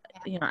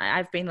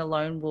I've been a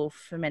lone wolf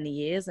for many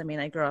years. I mean,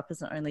 I grew up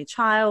as an only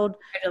child.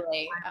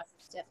 Totally. I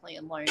was definitely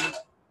a lone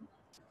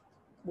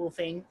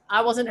wolfing.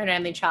 I wasn't an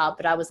only child,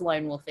 but I was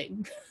lone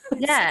wolfing.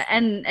 Yeah.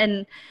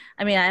 And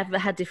I mean, I've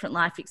had different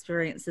life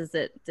experiences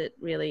that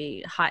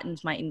really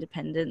heightened my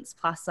independence.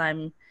 Plus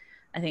I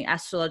think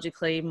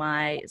astrologically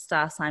my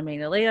star sign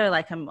being a Leo,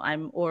 like I'm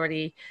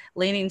already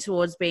leaning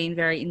towards being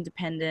very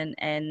independent.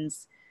 And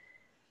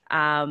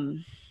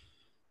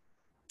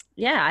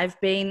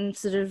I've been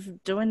sort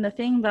of doing the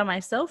thing by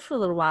myself for a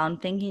little while and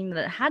thinking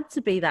that it had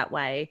to be that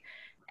way.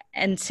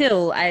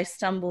 until I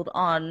stumbled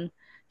on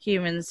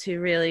humans who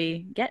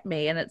really get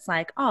me. And it's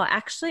like, oh,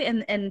 actually,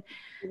 and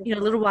you know,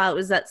 a little while it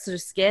was that sort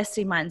of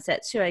scarcity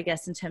mindset too, I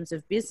guess, in terms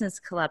of business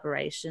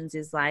collaborations,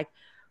 is like,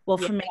 well,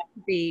 for me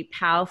to be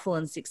powerful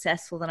and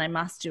successful, then I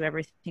must do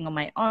everything on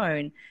my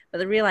own. But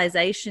the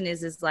realization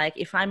is like,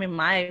 if I'm in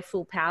my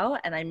full power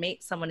and I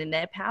meet someone in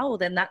their power, well,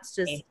 then that's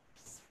just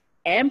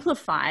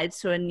amplified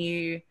to a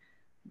new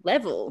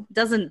level. It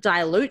doesn't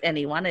dilute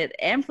anyone, it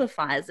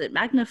amplifies it,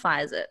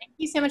 magnifies it. Thank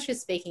you so much for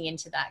speaking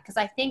into that, because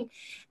I think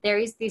there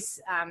is this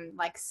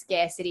like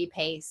scarcity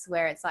piece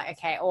where it's like,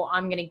 okay, or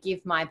I'm going to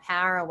give my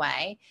power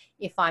away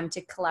if I'm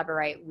to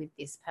collaborate with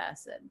this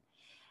person.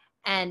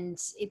 And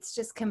it's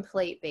just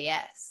complete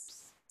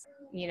BS.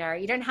 You know,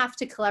 you don't have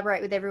to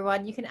collaborate with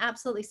everyone. You can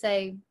absolutely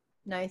say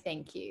no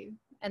thank you,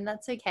 and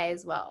that's okay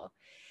as well.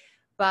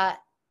 But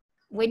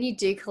when you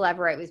do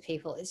collaborate with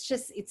people,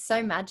 it's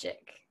so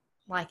magic.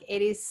 Like,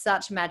 it is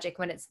such magic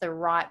when it's the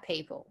right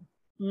people.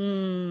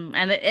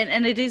 And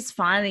it is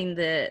finding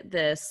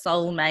the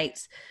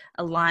soulmate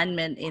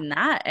alignment in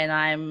that, and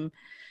I'm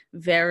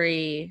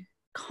very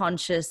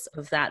conscious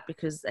of that,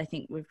 because I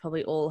think we've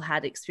probably all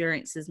had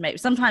experiences. Maybe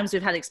sometimes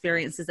we've had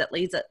experiences that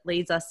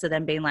leads us to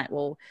then being like,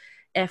 well,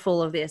 F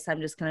all of this,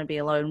 I'm just going to be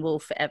a lone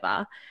wolf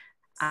forever.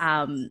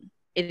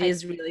 It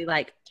is really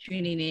like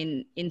tuning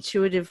in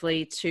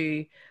intuitively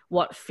to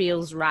what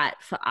feels right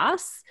for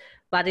us,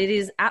 but it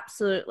is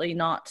absolutely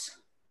not,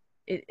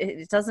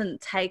 it doesn't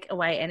take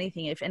away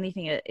anything. If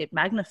anything, it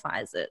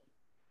magnifies it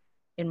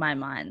in my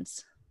mind.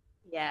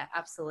 Yeah,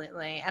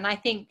 absolutely. And I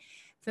think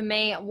for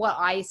me, what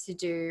I used to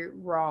do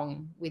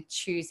wrong with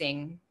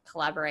choosing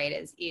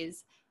collaborators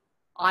is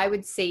I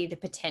would see the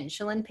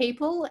potential in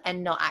people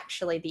and not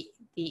actually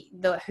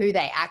the who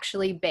they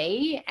actually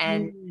be,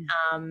 and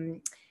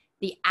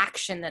the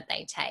action that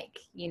they take.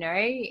 You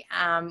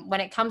know,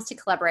 when it comes to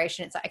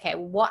collaboration, it's like, okay,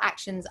 what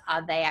actions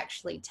are they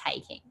actually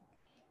taking?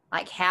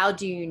 Like, how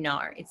do you know?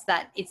 It's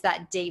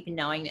that deep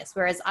knowingness.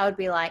 Whereas I would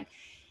be like,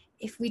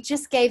 if we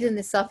just gave them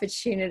this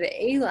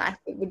opportunity, like,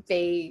 it would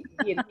be,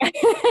 you know.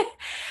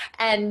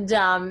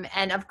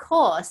 And of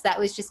course that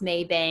was just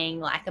me being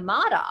like a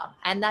martyr,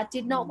 and that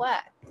did not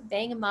work.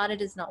 Being a martyr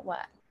does not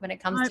work when it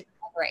comes to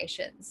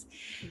collaborations.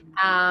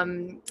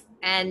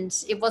 And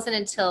it wasn't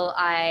until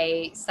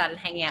I started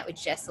hanging out with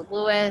Jessa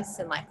Lewis,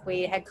 and like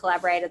we had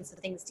collaborated some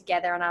things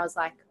together, and I was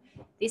like,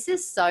 this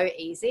is so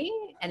easy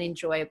and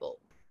enjoyable.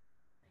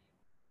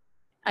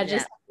 I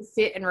just have to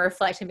sit and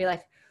reflect and be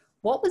like,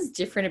 what was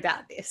different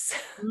about this?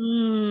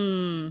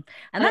 And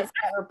that's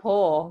that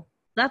rapport.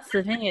 That's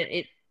the thing.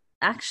 It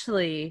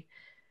actually,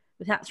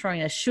 without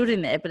throwing a should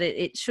in there, but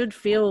it should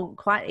feel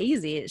quite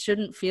easy. It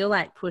shouldn't feel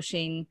like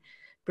pushing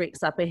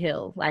bricks up a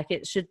hill. Like,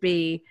 it should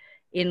be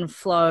in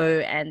flow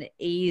and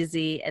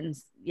easy and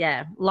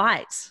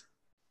light.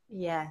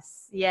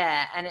 Yes.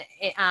 Yeah. And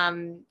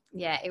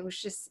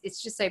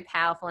it's just so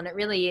powerful. And it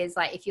really is,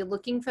 like, if you're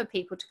looking for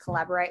people to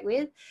collaborate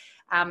with,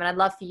 and I'd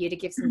love for you to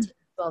give some tips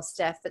as well,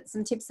 Steph, but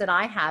some tips that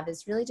I have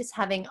is really just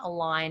having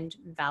aligned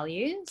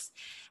values,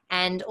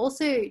 and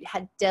also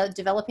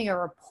developing a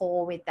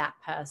rapport with that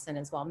person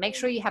as well. Make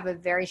sure you have a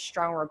very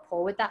strong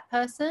rapport with that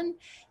person.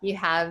 You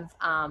have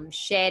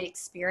shared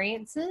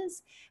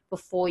experiences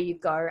before you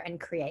go and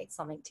create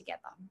something together.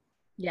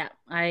 Yeah,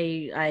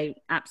 I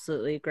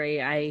absolutely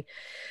agree. I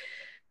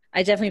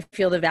definitely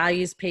feel the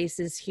values piece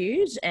is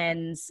huge,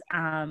 and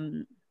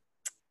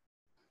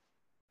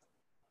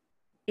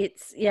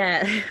it's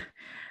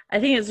I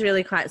think it's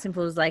really quite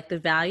simple. It's like the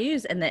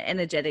values and the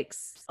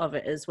energetics of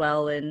it as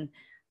well, and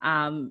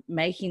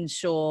making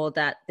sure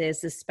that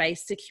there's a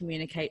space to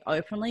communicate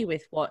openly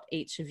with what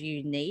each of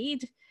you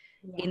need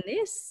in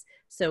this,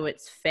 so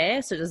it's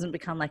fair, so it doesn't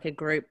become like a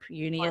group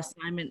uni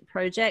assignment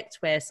project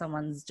where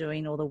someone's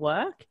doing all the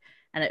work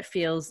and it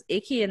feels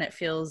icky and it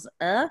feels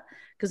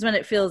because when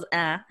it feels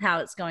how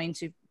it's going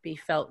to be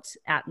felt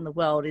out in the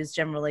world is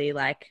generally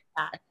like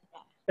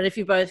but if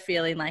you're both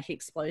feeling like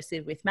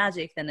explosive with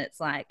magic, then it's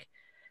like,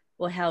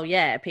 well, hell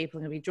yeah, people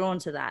are going to be drawn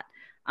to that.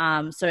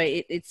 So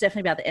it's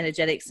definitely about the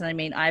energetics. And I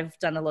mean, I've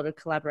done a lot of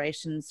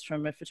collaborations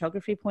from a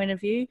photography point of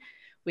view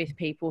with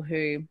people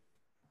who,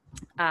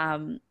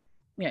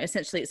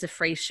 essentially it's a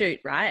free shoot,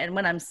 right? And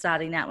when I was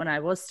starting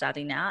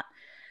out,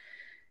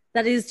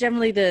 that is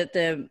generally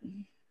the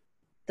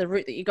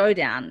route that you go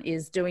down,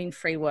 is doing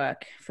free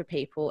work for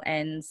people.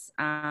 And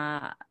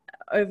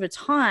over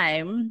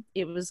time,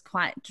 it was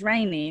quite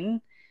draining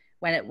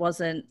when it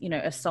wasn't,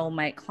 a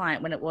soulmate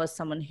client, when it was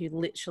someone who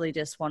literally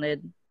just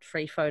wanted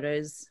free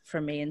photos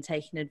from me and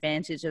taking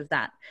advantage of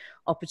that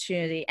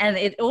opportunity. And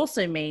it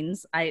also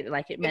means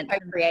it meant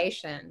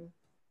co-creation.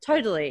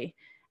 Totally.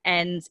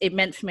 And it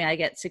meant for me, I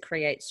get to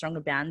create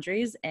stronger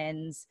boundaries.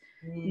 And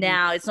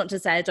now it's not to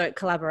say I don't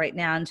collaborate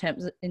now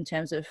in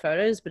terms of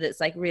photos, but it's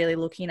like really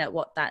looking at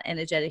what that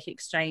energetic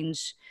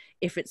exchange,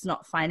 if it's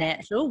not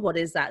financial, what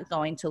is that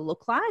going to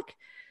look like?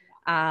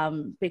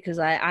 Because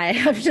I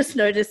have just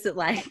noticed that,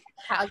 like,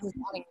 how is this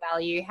adding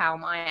value? How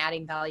am I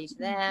adding value to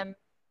them?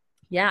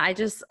 Yeah, I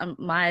just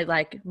my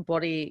like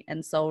body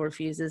and soul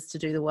refuses to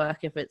do the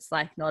work if it's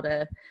like not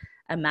a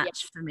Yeah.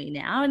 match for me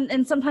now.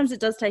 And sometimes it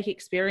does take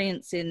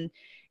experience in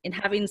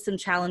having some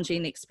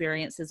challenging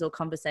experiences or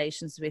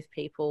conversations with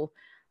people.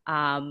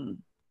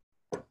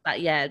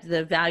 But yeah,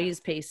 the values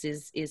piece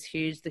is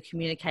huge. The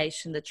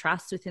communication, the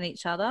trust within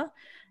each other,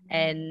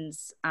 and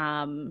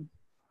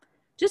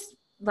just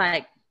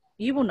like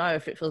you will know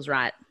if it feels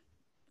right.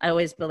 I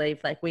always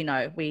believe like we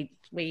know we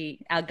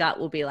our gut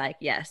will be like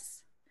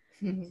yes.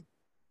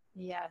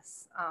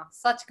 Yes. Oh,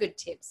 such good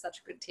tips.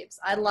 Such good tips.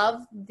 I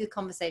love the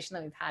conversation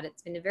that we've had.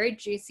 It's been a very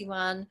juicy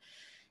one.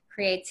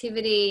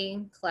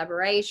 Creativity,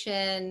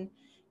 collaboration,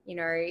 you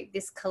know,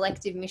 this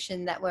collective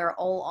mission that we're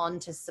all on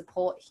to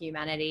support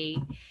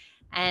humanity.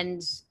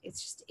 And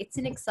it's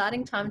an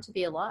exciting time to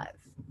be alive.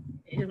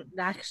 It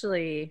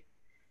actually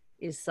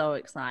is so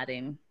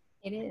exciting.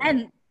 It is.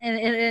 And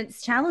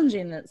it's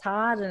challenging, it's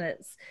hard, and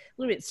it's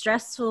a little bit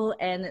stressful,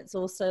 and it's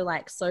also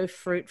like so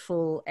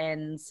fruitful.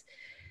 And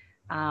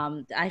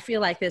I feel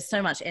like there's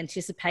so much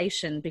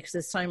anticipation because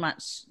there's so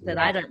much that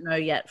I don't know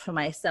yet for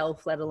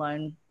myself, let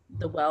alone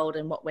the world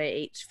and what we're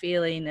each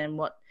feeling and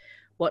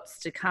what's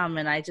to come.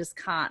 And I just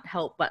can't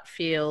help but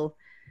feel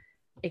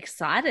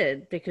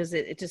excited because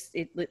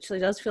it literally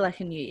does feel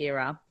like a new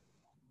era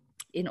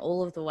in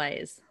all of the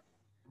ways.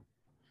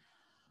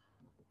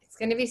 It's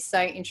going to be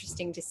so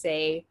interesting to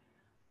see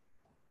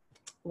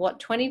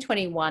what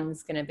 2021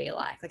 is going to be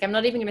like. Like, I'm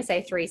not even going to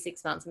say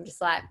 3-6 months. I'm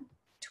just like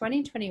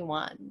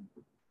 2021.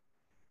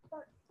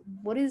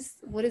 What is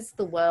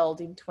the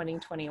world in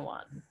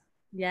 2021?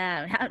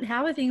 Yeah.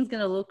 How are things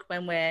going to look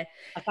when we're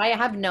like, I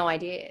have no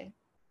idea.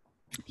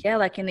 Yeah,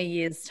 like in a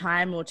year's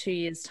time or 2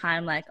 years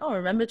time, like, oh,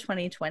 remember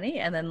 2020?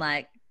 And then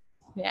like,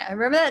 yeah, I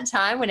remember that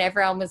time when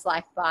everyone was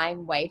like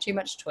buying way too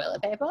much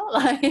toilet paper.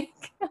 Like,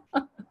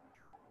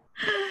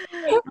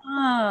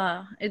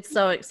 it's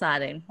so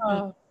exciting.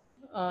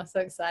 Oh, so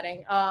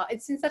exciting.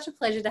 It's been such a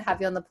pleasure to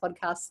have you on the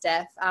podcast,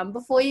 Steph.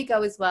 Before you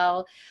go as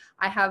well,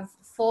 I have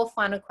 4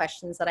 final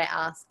questions that I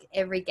ask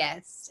every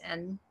guest,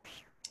 and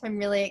I'm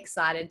really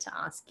excited to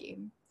ask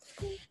you.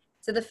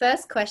 So the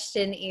first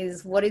question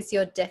is, what is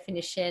your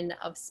definition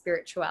of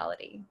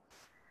spirituality?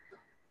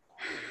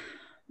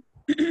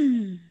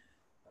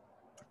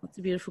 That's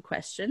a beautiful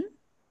question.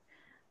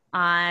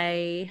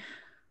 I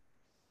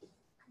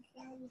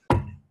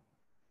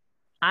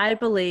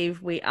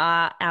believe we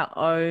are our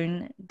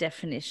own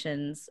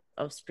definitions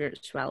of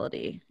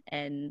spirituality.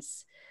 And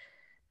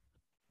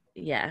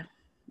yeah,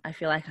 I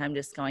feel like I'm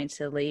just going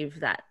to leave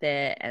that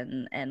there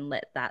and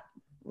let that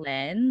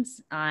land.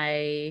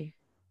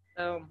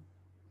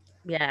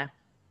 Yeah.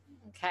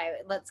 Okay,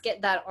 let's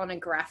get that on a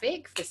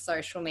graphic for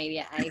social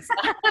media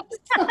ASAP.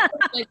 Oh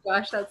my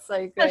gosh, that's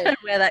so good. I don't know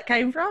where that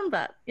came from,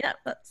 but yeah,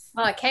 that's...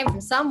 Oh, it came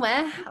from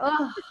somewhere.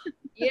 Oh,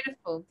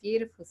 beautiful,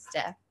 beautiful,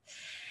 Steph.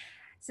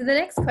 So the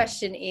next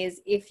question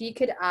is, if you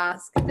could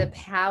ask the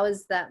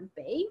powers that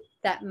be,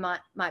 that might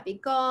be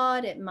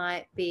God, it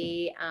might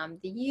be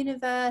the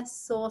universe,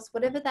 source,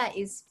 whatever that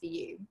is for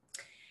you.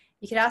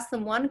 You could ask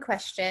them one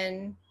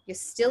question. You're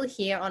still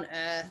here on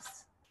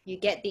Earth. You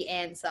get the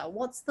answer.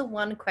 What's the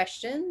one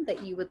question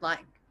that you would like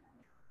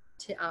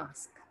to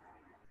ask?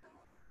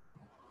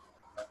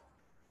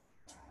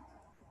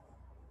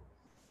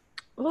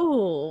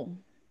 Oh,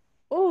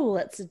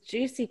 that's a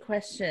juicy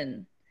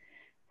question.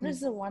 What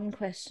is the one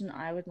question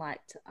I would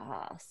like to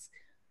ask?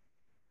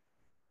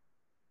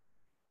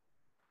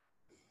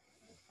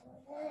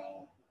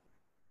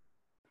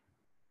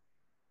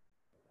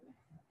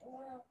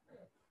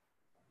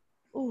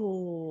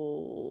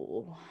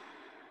 Oh,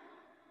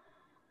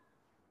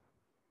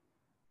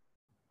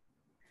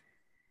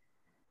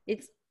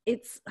 it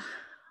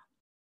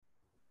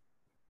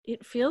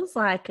feels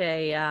like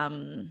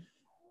a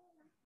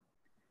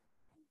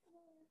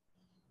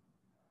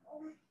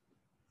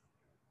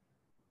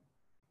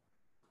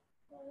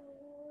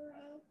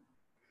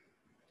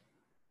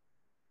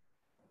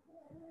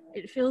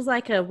it feels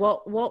like a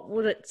what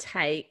would it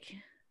take,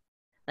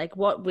 like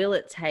what will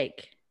it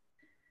take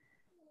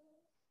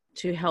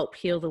to help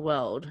heal the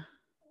world?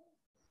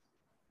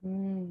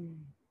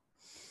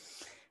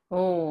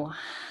 Oh,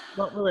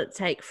 what will it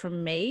take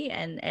from me,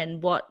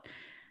 and what,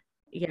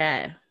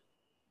 yeah,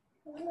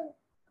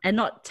 and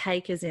not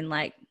take as in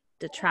like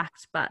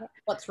detract, but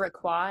what's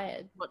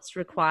required?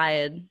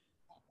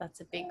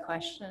 That's a big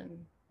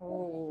question.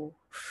 Oh,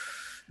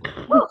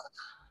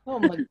 oh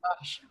my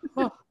gosh.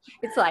 Oh,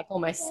 it's like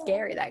almost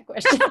scary, that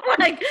question.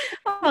 Like,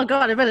 oh my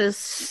God, I better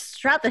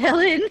strap the hell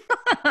in.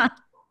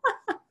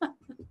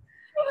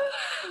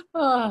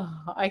 Oh,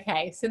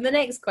 okay. So the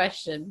next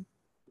question.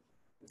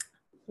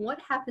 What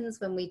happens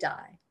when we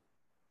die?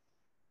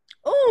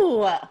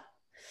 Oh,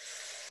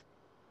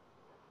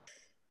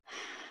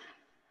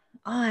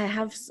 I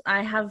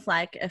have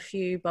like a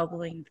few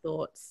bubbling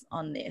thoughts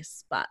on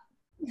this, but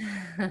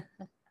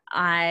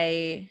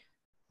I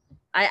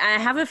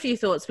have a few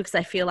thoughts because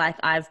I feel like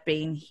I've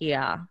been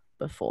here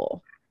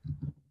before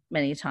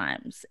many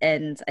times,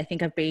 and I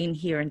think I've been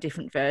here in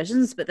different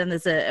versions, but then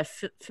there's a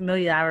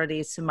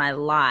familiarity to my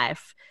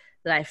life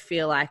that I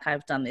feel like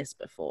I've done this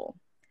before.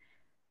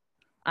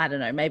 I don't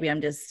know, maybe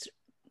it's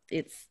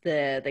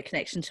the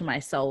connection to my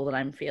soul that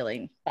I'm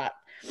feeling. But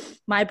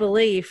my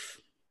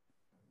belief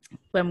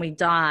when we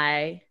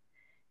die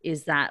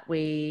is that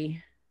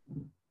we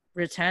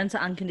return to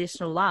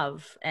unconditional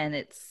love, and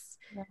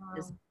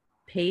there's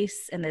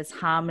peace and there's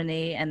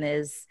harmony and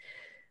there's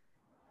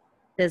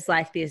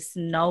like this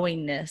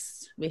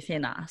knowingness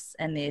within us,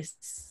 and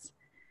this,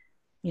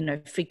 you know,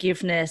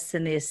 forgiveness,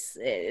 and this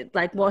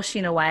like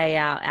washing away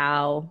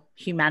our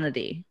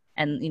humanity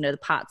and, you know, the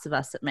parts of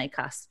us that make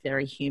us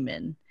very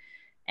human.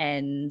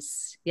 And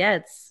yeah,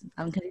 it's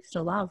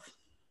unconditional love.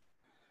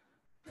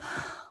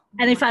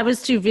 And if I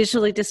was to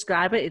visually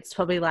describe it, it's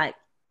probably like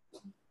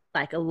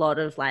a lot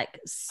of like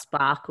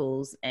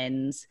sparkles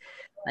and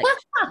like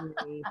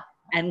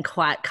and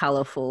quite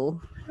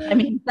colorful. I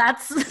mean,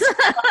 that's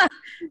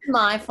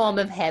my form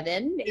of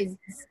heaven is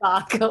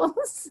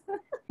sparkles.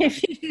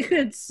 If you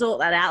could sort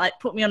that out, like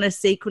put me on a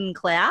sequin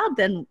cloud,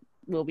 then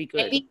we'll be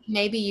good.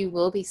 Maybe you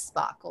will be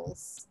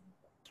sparkles.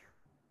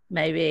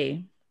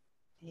 Maybe.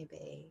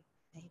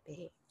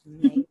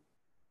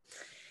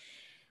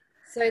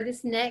 So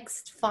this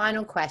next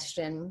final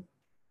question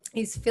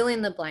is fill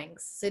in the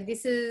blanks. So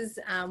this is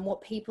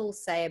what people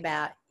say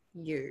about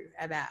you,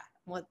 about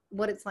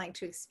what it's like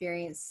to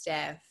experience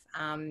Steph.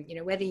 You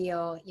know, whether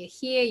you're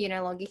here, you're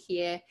no longer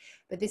here,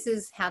 but this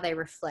is how they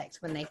reflect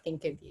when they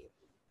think of you.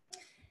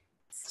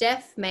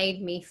 Steph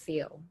made me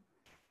feel.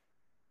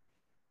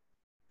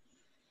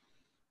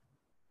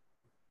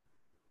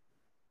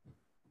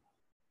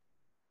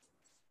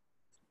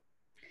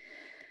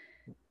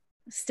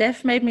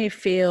 Steph made me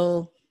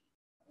feel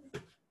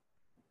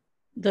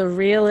the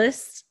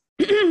realest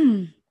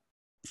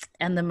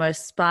and the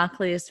most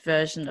sparkliest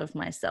version of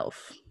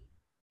myself.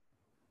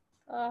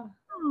 Oh,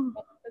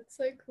 that's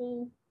so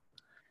cool.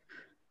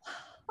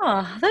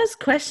 Oh, those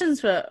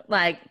questions were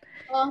like...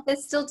 Oh,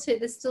 there's still two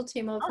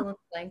more fill in the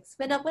blanks.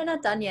 We're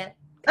not done yet.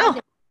 Oh.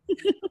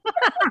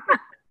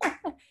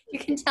 You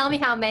can tell me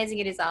how amazing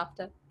it is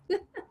after.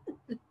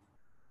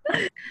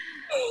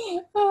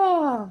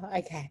 Oh,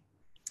 okay.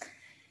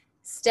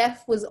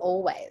 Steph was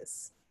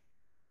always.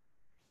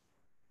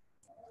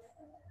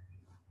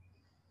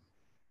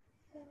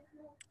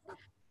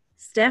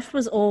 Steph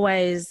was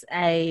always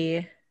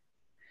a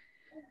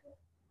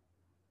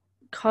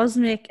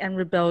cosmic and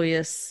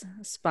rebellious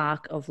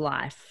spark of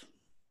life.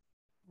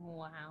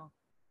 Wow.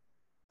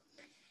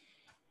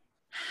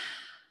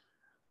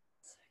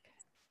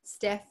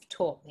 Steph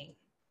taught me.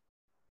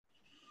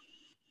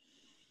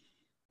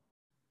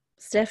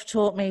 Steph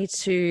taught me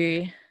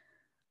to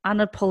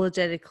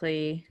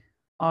unapologetically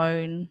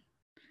own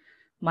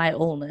my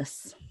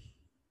allness.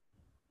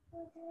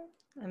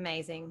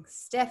 Amazing.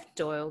 Steph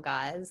Doyle,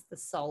 guys, the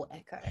soul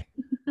echo.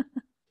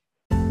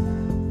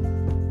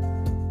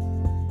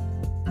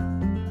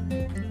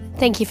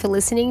 Thank you for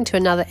listening to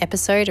another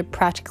episode of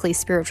Practically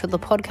Spiritual, the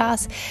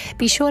podcast.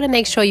 Be sure to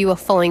make sure you are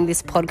following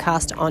this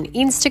podcast on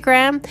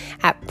Instagram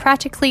at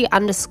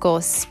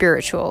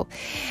practically_spiritual.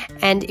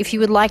 And if you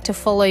would like to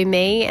follow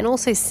me and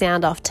also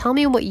sound off, tell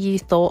me what you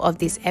thought of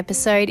this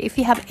episode. If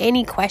you have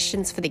any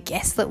questions for the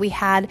guests that we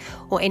had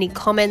or any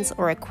comments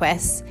or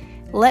requests,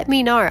 let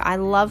me know. I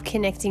love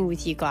connecting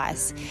with you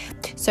guys.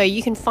 So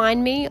you can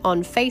find me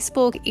on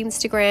Facebook,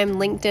 Instagram,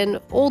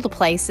 LinkedIn, all the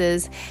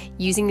places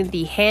using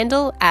the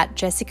handle at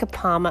Jessica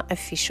Palmer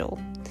Official.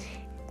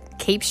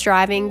 Keep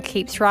striving,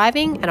 keep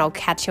thriving, and I'll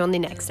catch you on the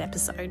next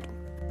episode.